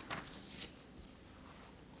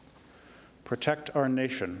 Protect our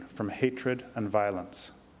nation from hatred and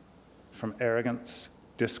violence, from arrogance,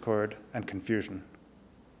 discord, and confusion,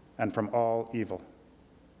 and from all evil.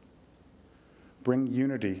 Bring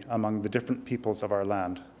unity among the different peoples of our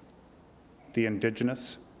land, the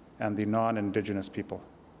indigenous and the non-indigenous people,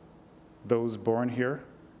 those born here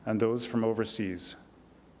and those from overseas,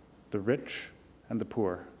 the rich and the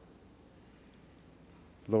poor.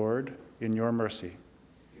 Lord, in your mercy,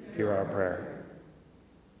 hear our prayer.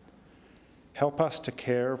 Help us to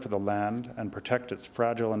care for the land and protect its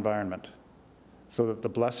fragile environment, so that the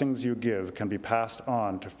blessings you give can be passed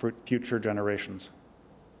on to future generations.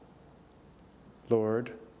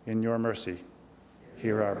 Lord, in your mercy,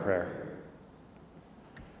 hear our prayer.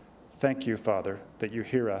 Thank you, Father, that you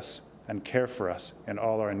hear us and care for us in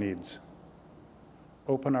all our needs.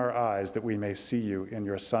 Open our eyes that we may see you in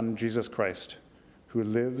your Son, Jesus Christ, who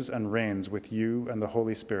lives and reigns with you and the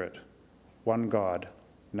Holy Spirit, one God,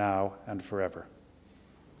 now and forever.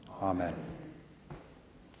 Amen.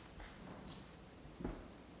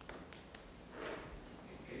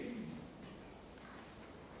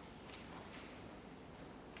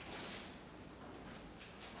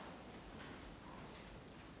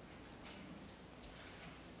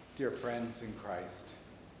 Dear friends in Christ,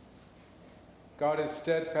 God is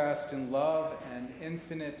steadfast in love and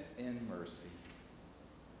infinite in mercy.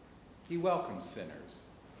 He welcomes sinners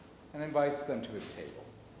and invites them to his table.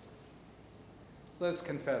 Let us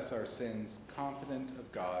confess our sins, confident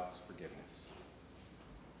of God's forgiveness.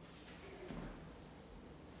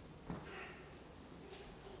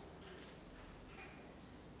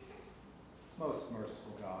 Most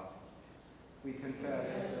merciful God, we confess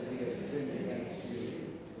that we have sinned against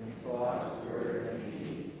you in thought, word, and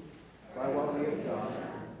deed, by what we have done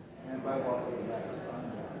and by what we left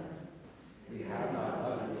undone. We have not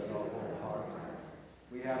loved you with our whole heart.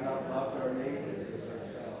 We have not loved our neighbors as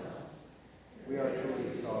ourselves. We are truly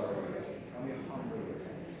sorry, and we humbly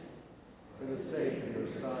repent. For the sake of your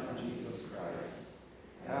Son, Jesus Christ,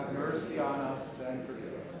 have mercy on us and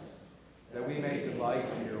forgive us, that we may delight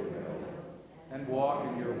in your will and walk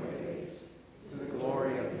in your ways, to the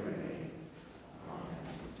glory of your name.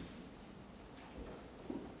 Amen.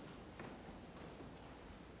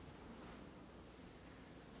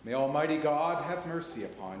 May Almighty God have mercy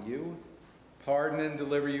upon you, pardon and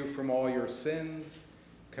deliver you from all your sins,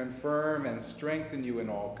 confirm and strengthen you in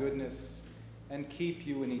all goodness, and keep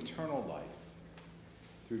you in eternal life.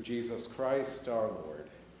 Through Jesus Christ our Lord.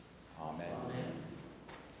 Amen. Amen.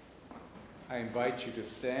 I invite you to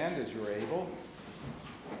stand as you're able.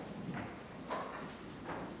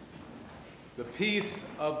 The peace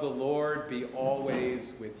of the Lord be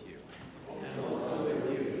always with you. And also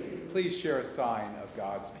with you. Please share a sign of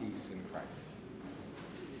God's peace in Christ.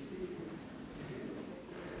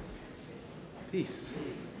 Peace.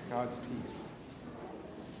 God's peace.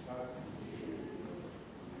 God's peace.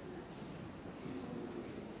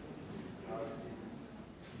 God's peace.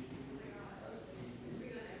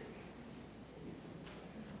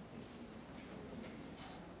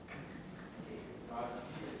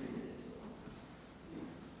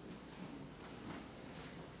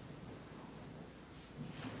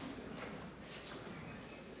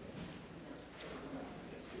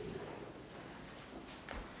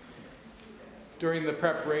 During the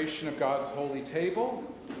preparation of God's holy table,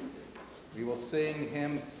 we will sing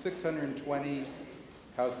hymn 620,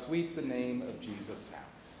 How Sweet the Name of Jesus Sounds.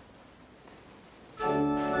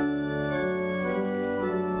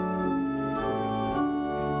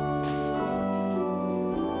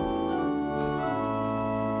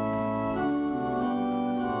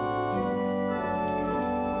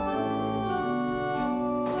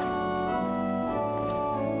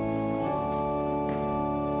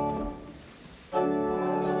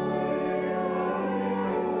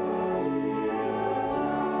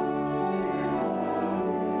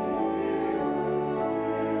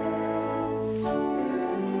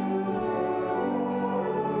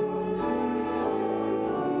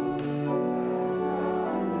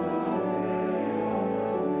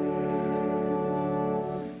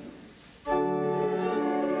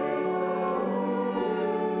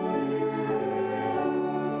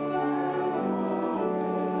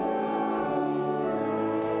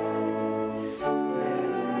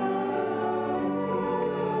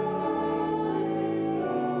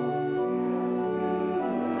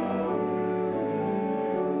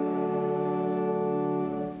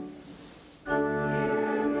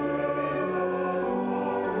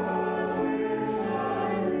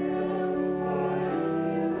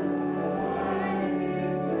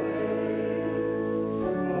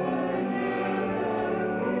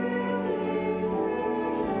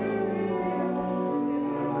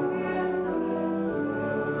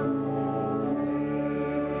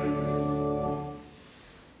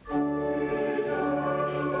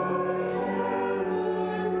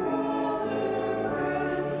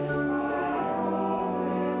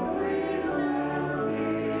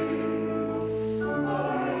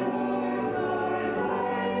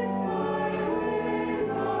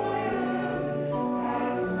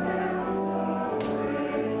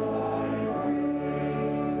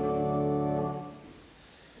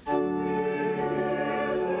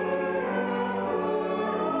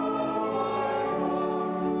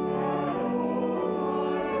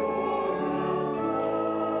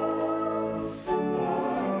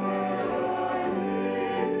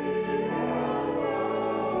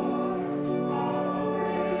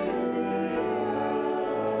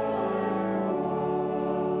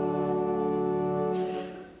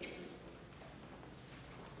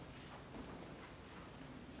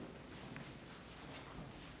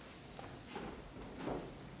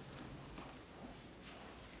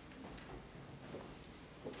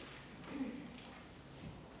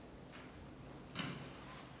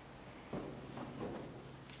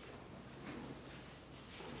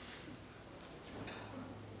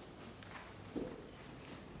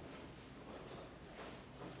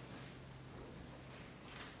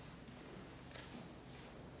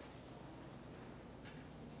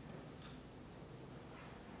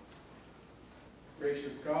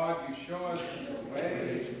 Gracious God, you show us the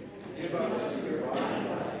way, give us your divine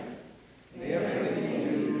life. May everything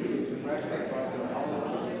we do be directed by the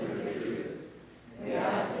knowledge of your truth. We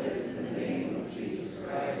ask this in the name of Jesus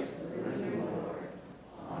Christ, the risen Lord.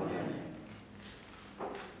 Amen.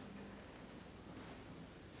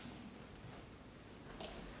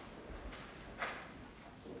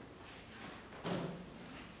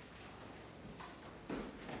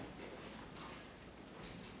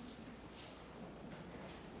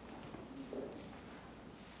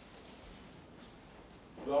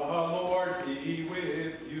 The Lord be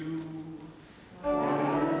with you.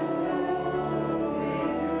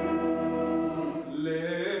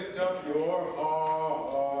 Lift up your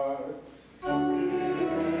hearts.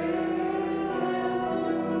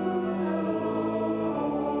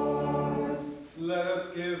 Let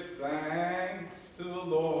us give thanks to the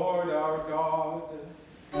Lord our God.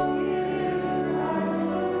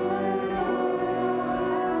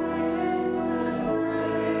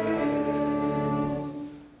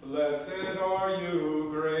 Blessed are you,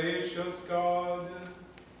 gracious God,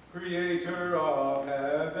 creator of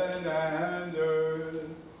heaven and earth.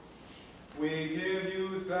 We give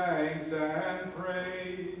you thanks and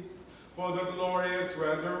praise for the glorious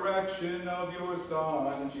resurrection of your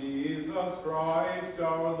Son, Jesus Christ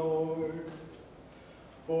our Lord.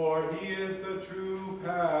 For he is the true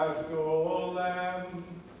Paschal Lamb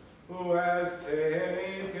who has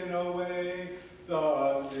taken away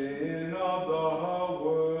the sin of the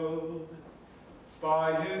world.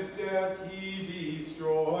 By his death he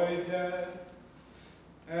destroyed death,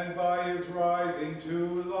 and by his rising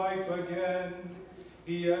to life again,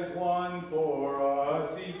 he has won for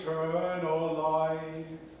us eternal life.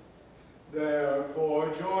 Therefore,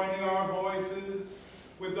 joining our voices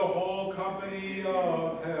with the whole company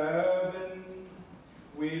of heaven,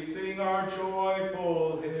 we sing our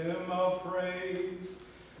joyful hymn of praise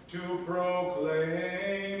to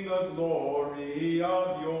proclaim the glory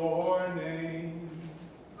of your name.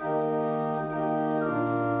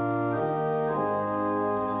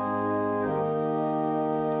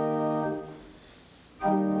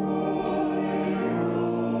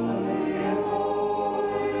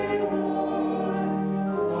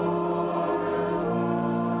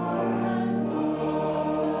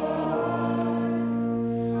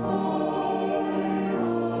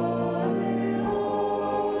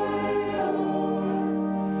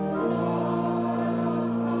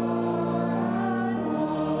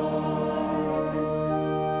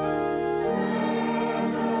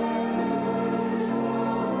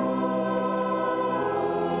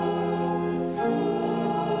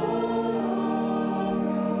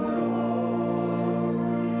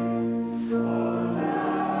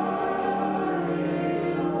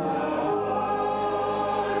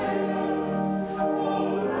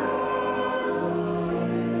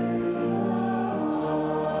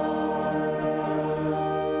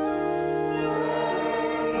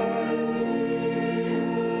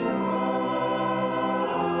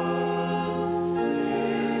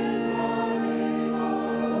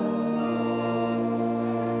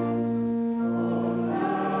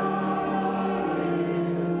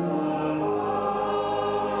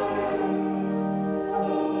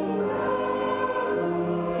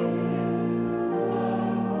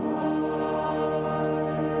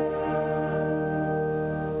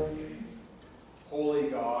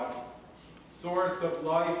 Source of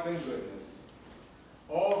life and goodness,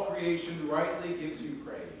 all creation rightly gives you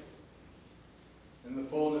praise. In the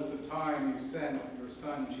fullness of time, you sent your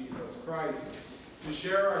Son, Jesus Christ, to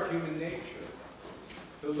share our human nature,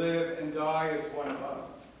 to live and die as one of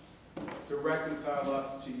us, to reconcile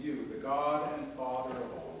us to you, the God and Father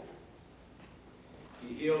of all.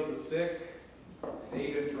 He healed the sick,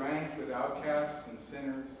 ate and drank with outcasts and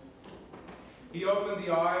sinners. He opened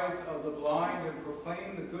the eyes of the blind and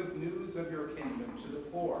proclaimed the good news of your kingdom to the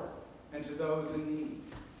poor and to those in need.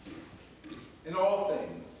 In all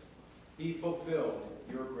things, he fulfilled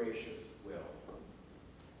your gracious will.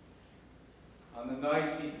 On the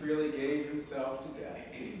night he freely gave himself to death,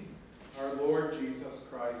 our Lord Jesus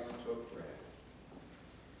Christ took bread.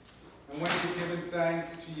 And when he had given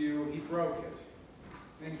thanks to you, he broke it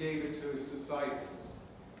and gave it to his disciples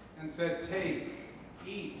and said, "Take,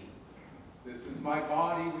 eat. This is my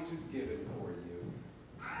body which is given for you.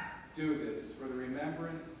 Do this for the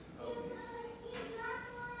remembrance of me."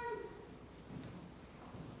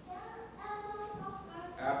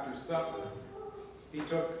 After supper, he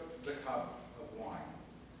took the cup of wine.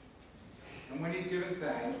 And when he had given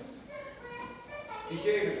thanks, he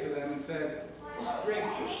gave it to them and said, "Drink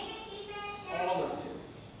this, all of you.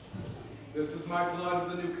 This is my blood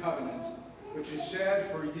of the new covenant, which is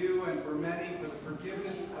shed for you and for many for the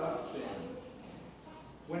forgiveness of sins.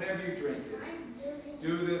 Whenever you drink it,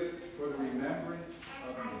 do this for the remembrance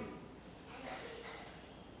of me."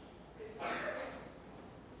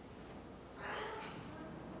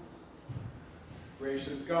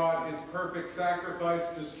 Gracious God, his perfect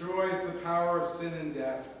sacrifice destroys the power of sin and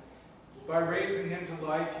death. By raising him to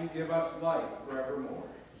life, you give us life forevermore.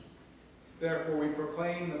 Therefore, we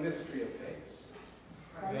proclaim the mystery of faith.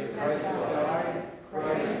 Christ has died,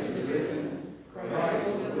 Christ is risen,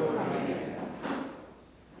 Christ will come again.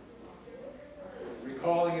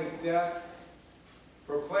 Recalling his death,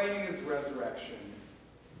 proclaiming his resurrection,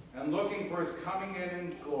 and looking for his coming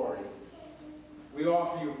in glory, we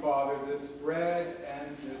offer you, Father, this bread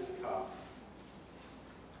and this cup.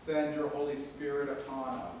 Send your Holy Spirit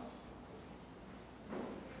upon us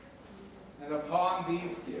and upon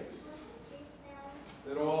these gifts,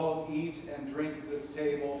 that all eat and drink at this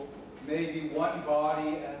table may be one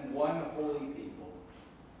body and one holy people,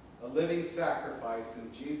 a living sacrifice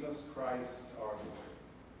in Jesus Christ our Lord.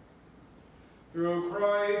 Through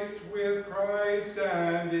Christ, with Christ,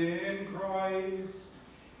 and in Christ,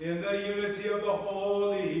 in the unity of the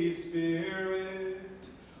Holy Spirit,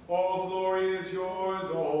 all glory is yours,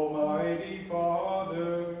 Almighty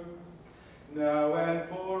Father, now and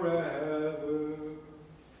forever.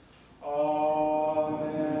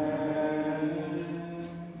 Amen.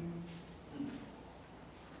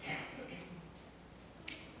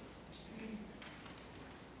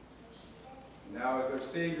 Now, as our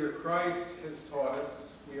Savior Christ has taught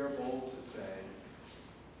us, we are bold to say,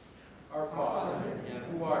 "Our Father,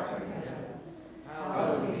 who art in heaven,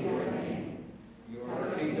 hallowed be your name.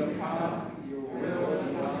 Your kingdom come, your will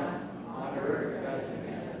be done, on earth as in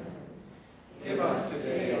heaven. Give us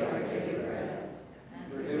today our daily bread.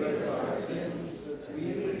 Forgive us our sins, as we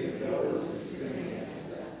forgive those who sin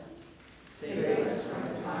against us.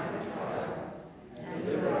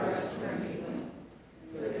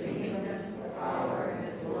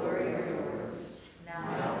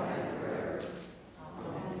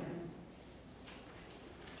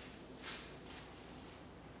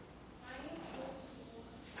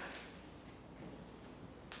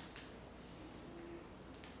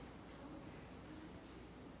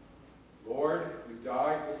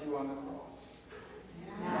 on the cross.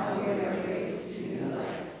 Now we are raised to new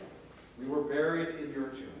life. We were buried in your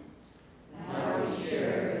tomb. Now we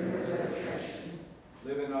share in your resurrection.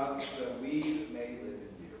 Live in us that we may live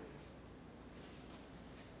in you.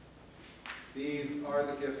 These are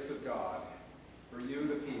the gifts of God. For you,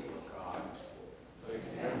 the people of God.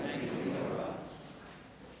 Thanks be to God.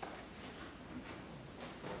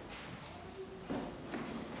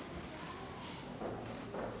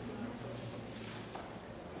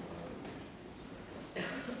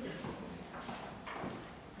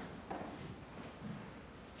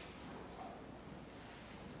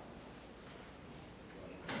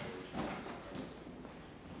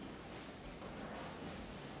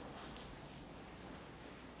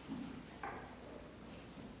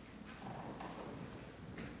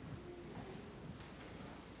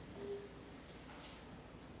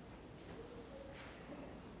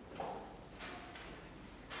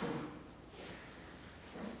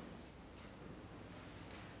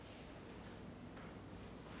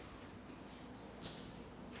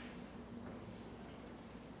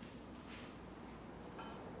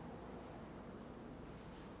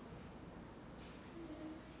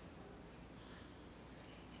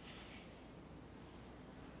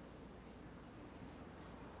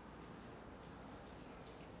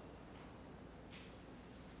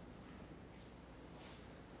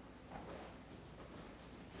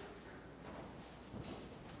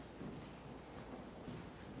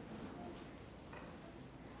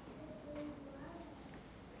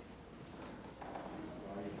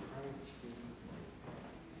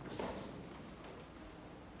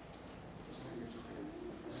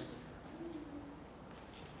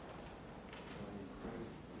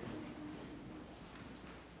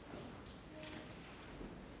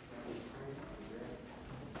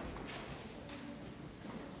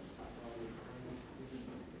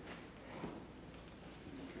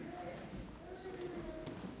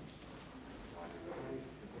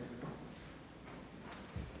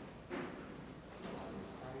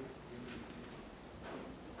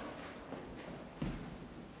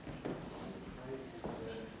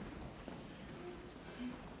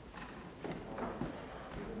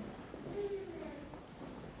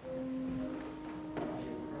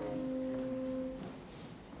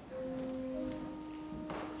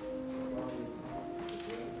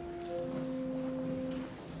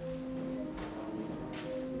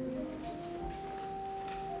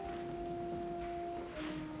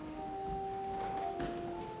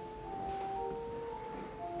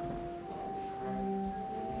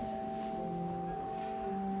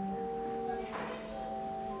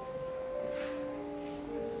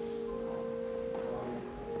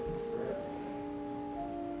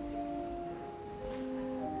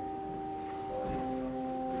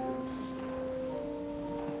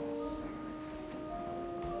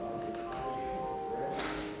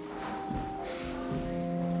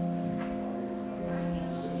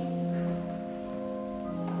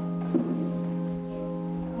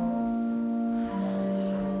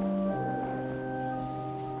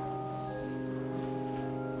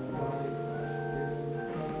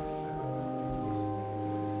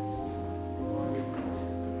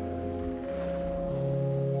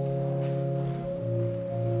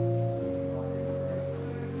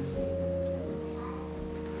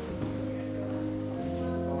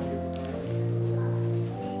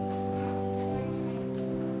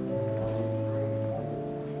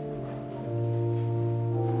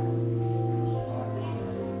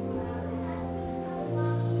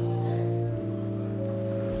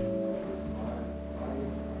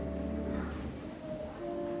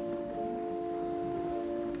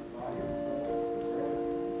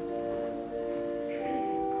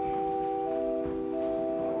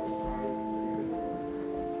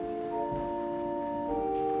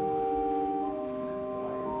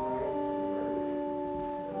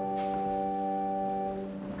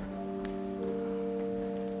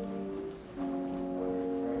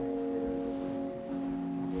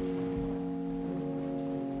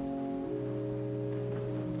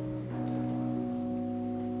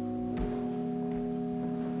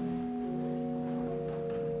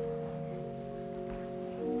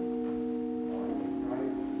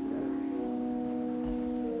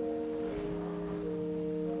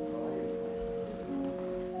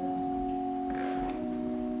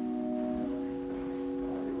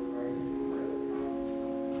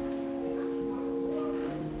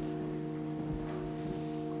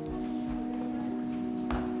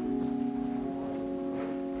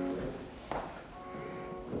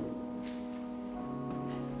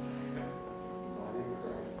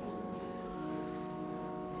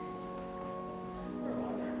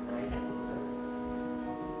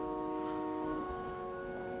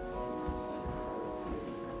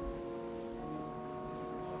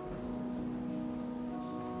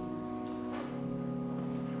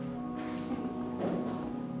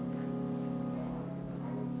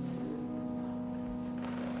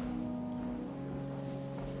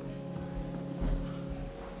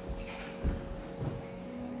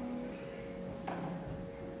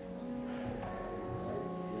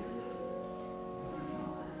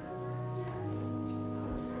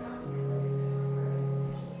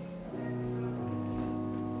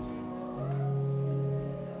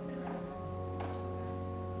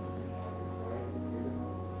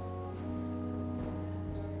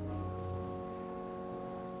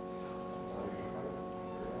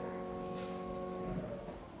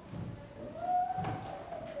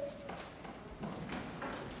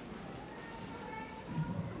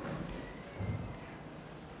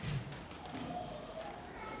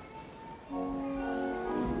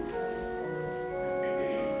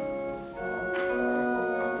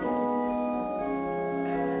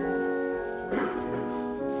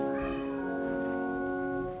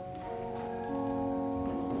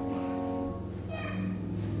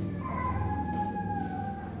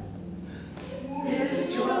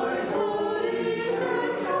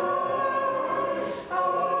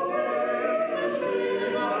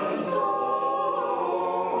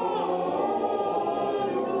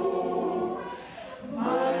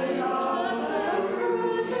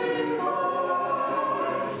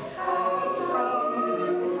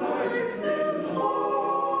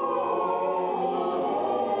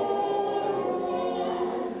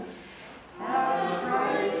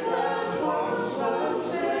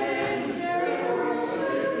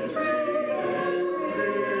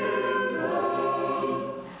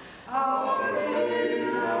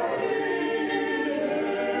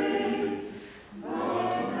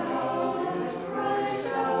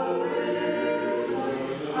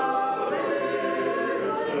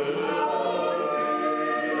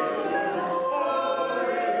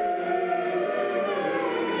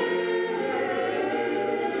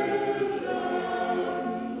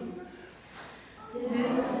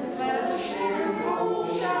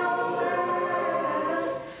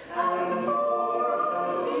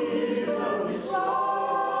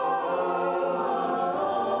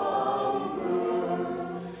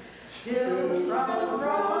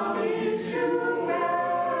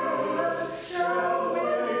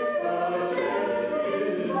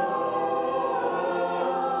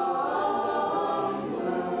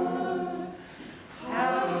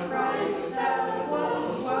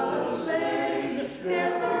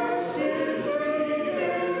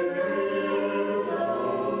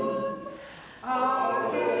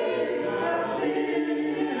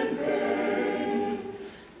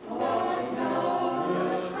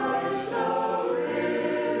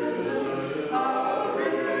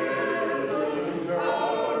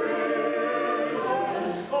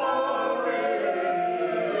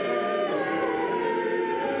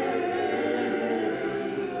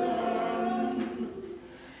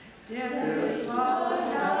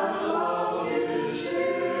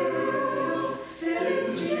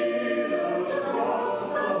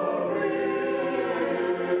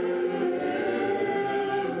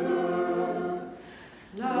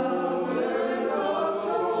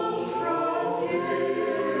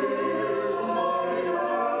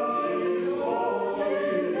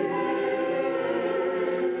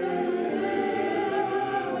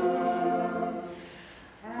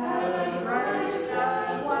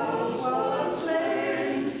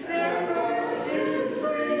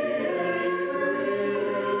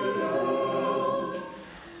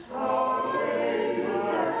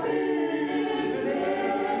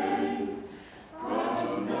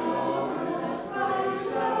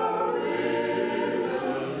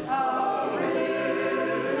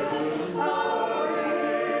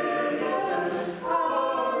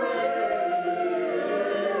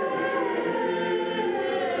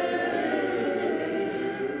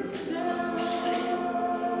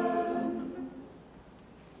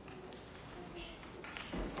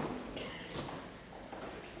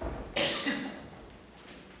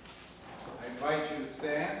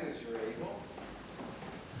 stand as you're able.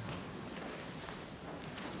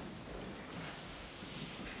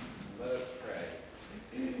 Let us pray.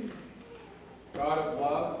 God of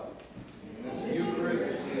love, in this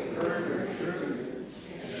Eucharist we have heard your truth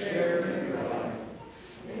and shared in your life.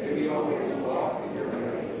 May we always walk in your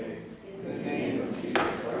way. In the name of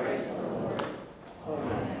Jesus Christ our Lord.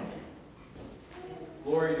 Amen.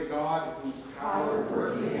 Glory to God, whose power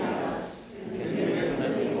working in us to give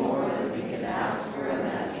infinitely more than we can ask or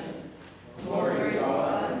imagine. Glory to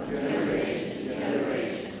God from generation to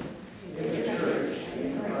generation, in the Church,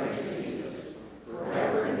 in Christ Jesus,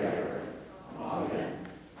 forever and ever. Amen.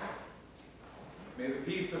 May the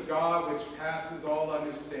peace of God, which passes all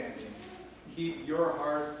understanding, keep your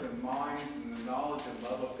hearts and minds in the knowledge and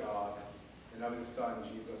love of God and of his Son,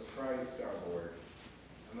 Jesus Christ our Lord.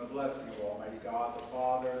 And the blessing of Almighty God, the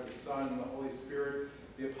Father, the Son, and the Holy Spirit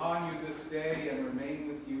be upon you this day and remain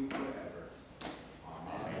with you forever.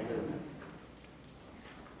 Amen.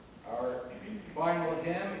 Our final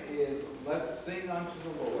hymn is Let's Sing Unto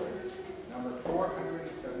the Lord, number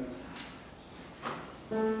 417.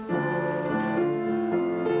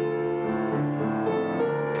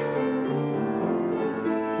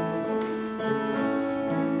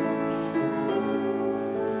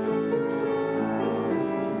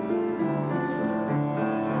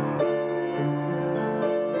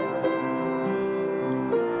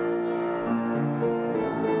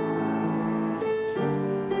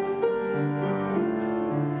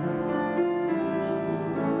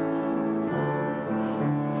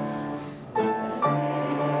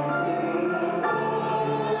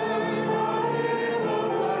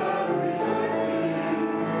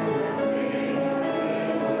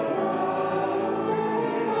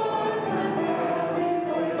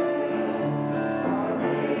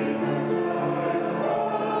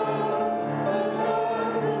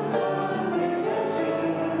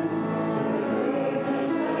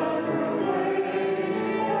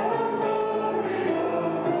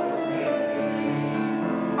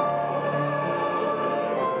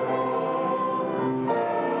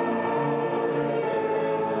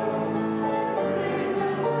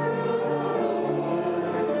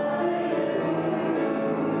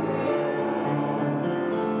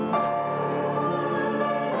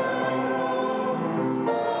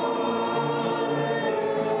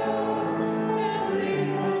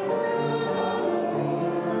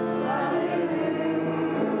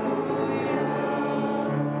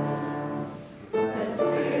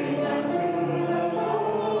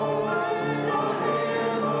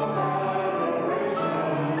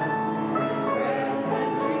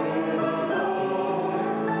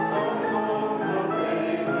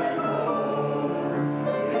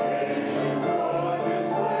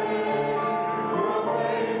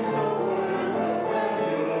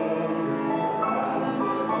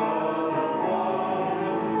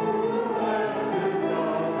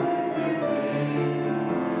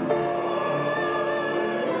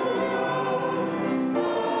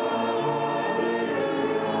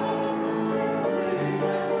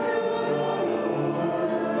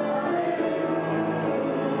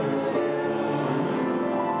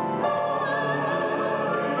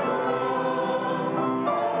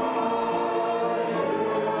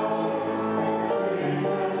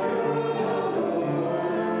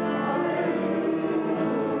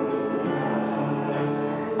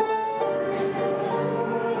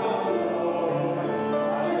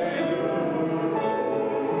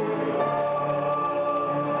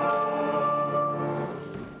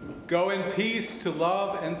 Go in peace to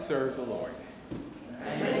love and serve the Lord.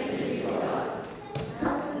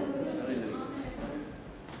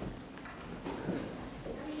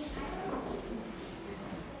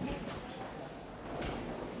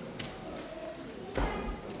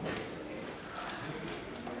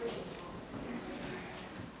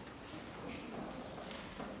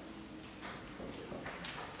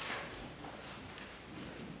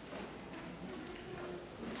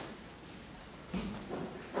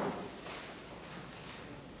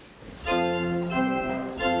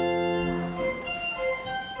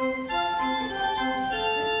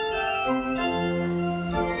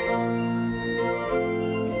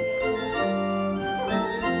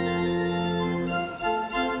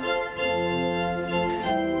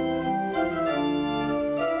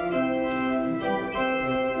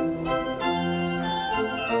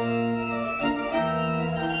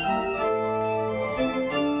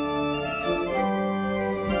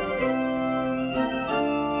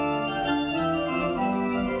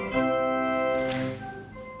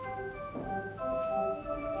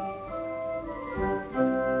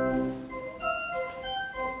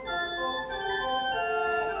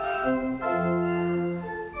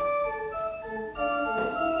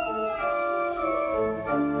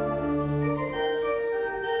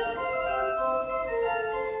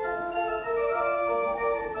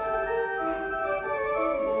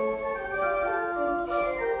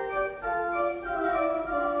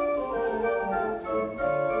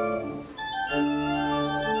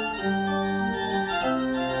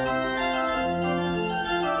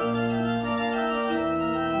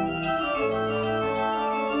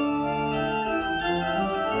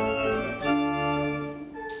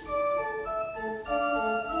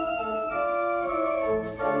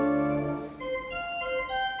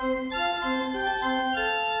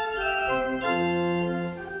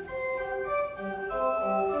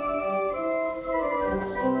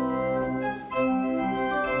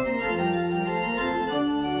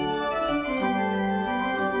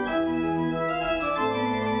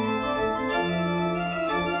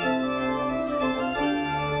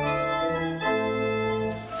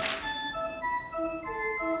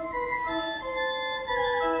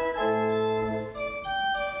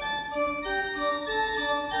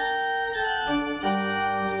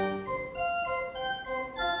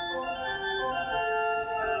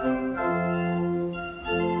 Thank you.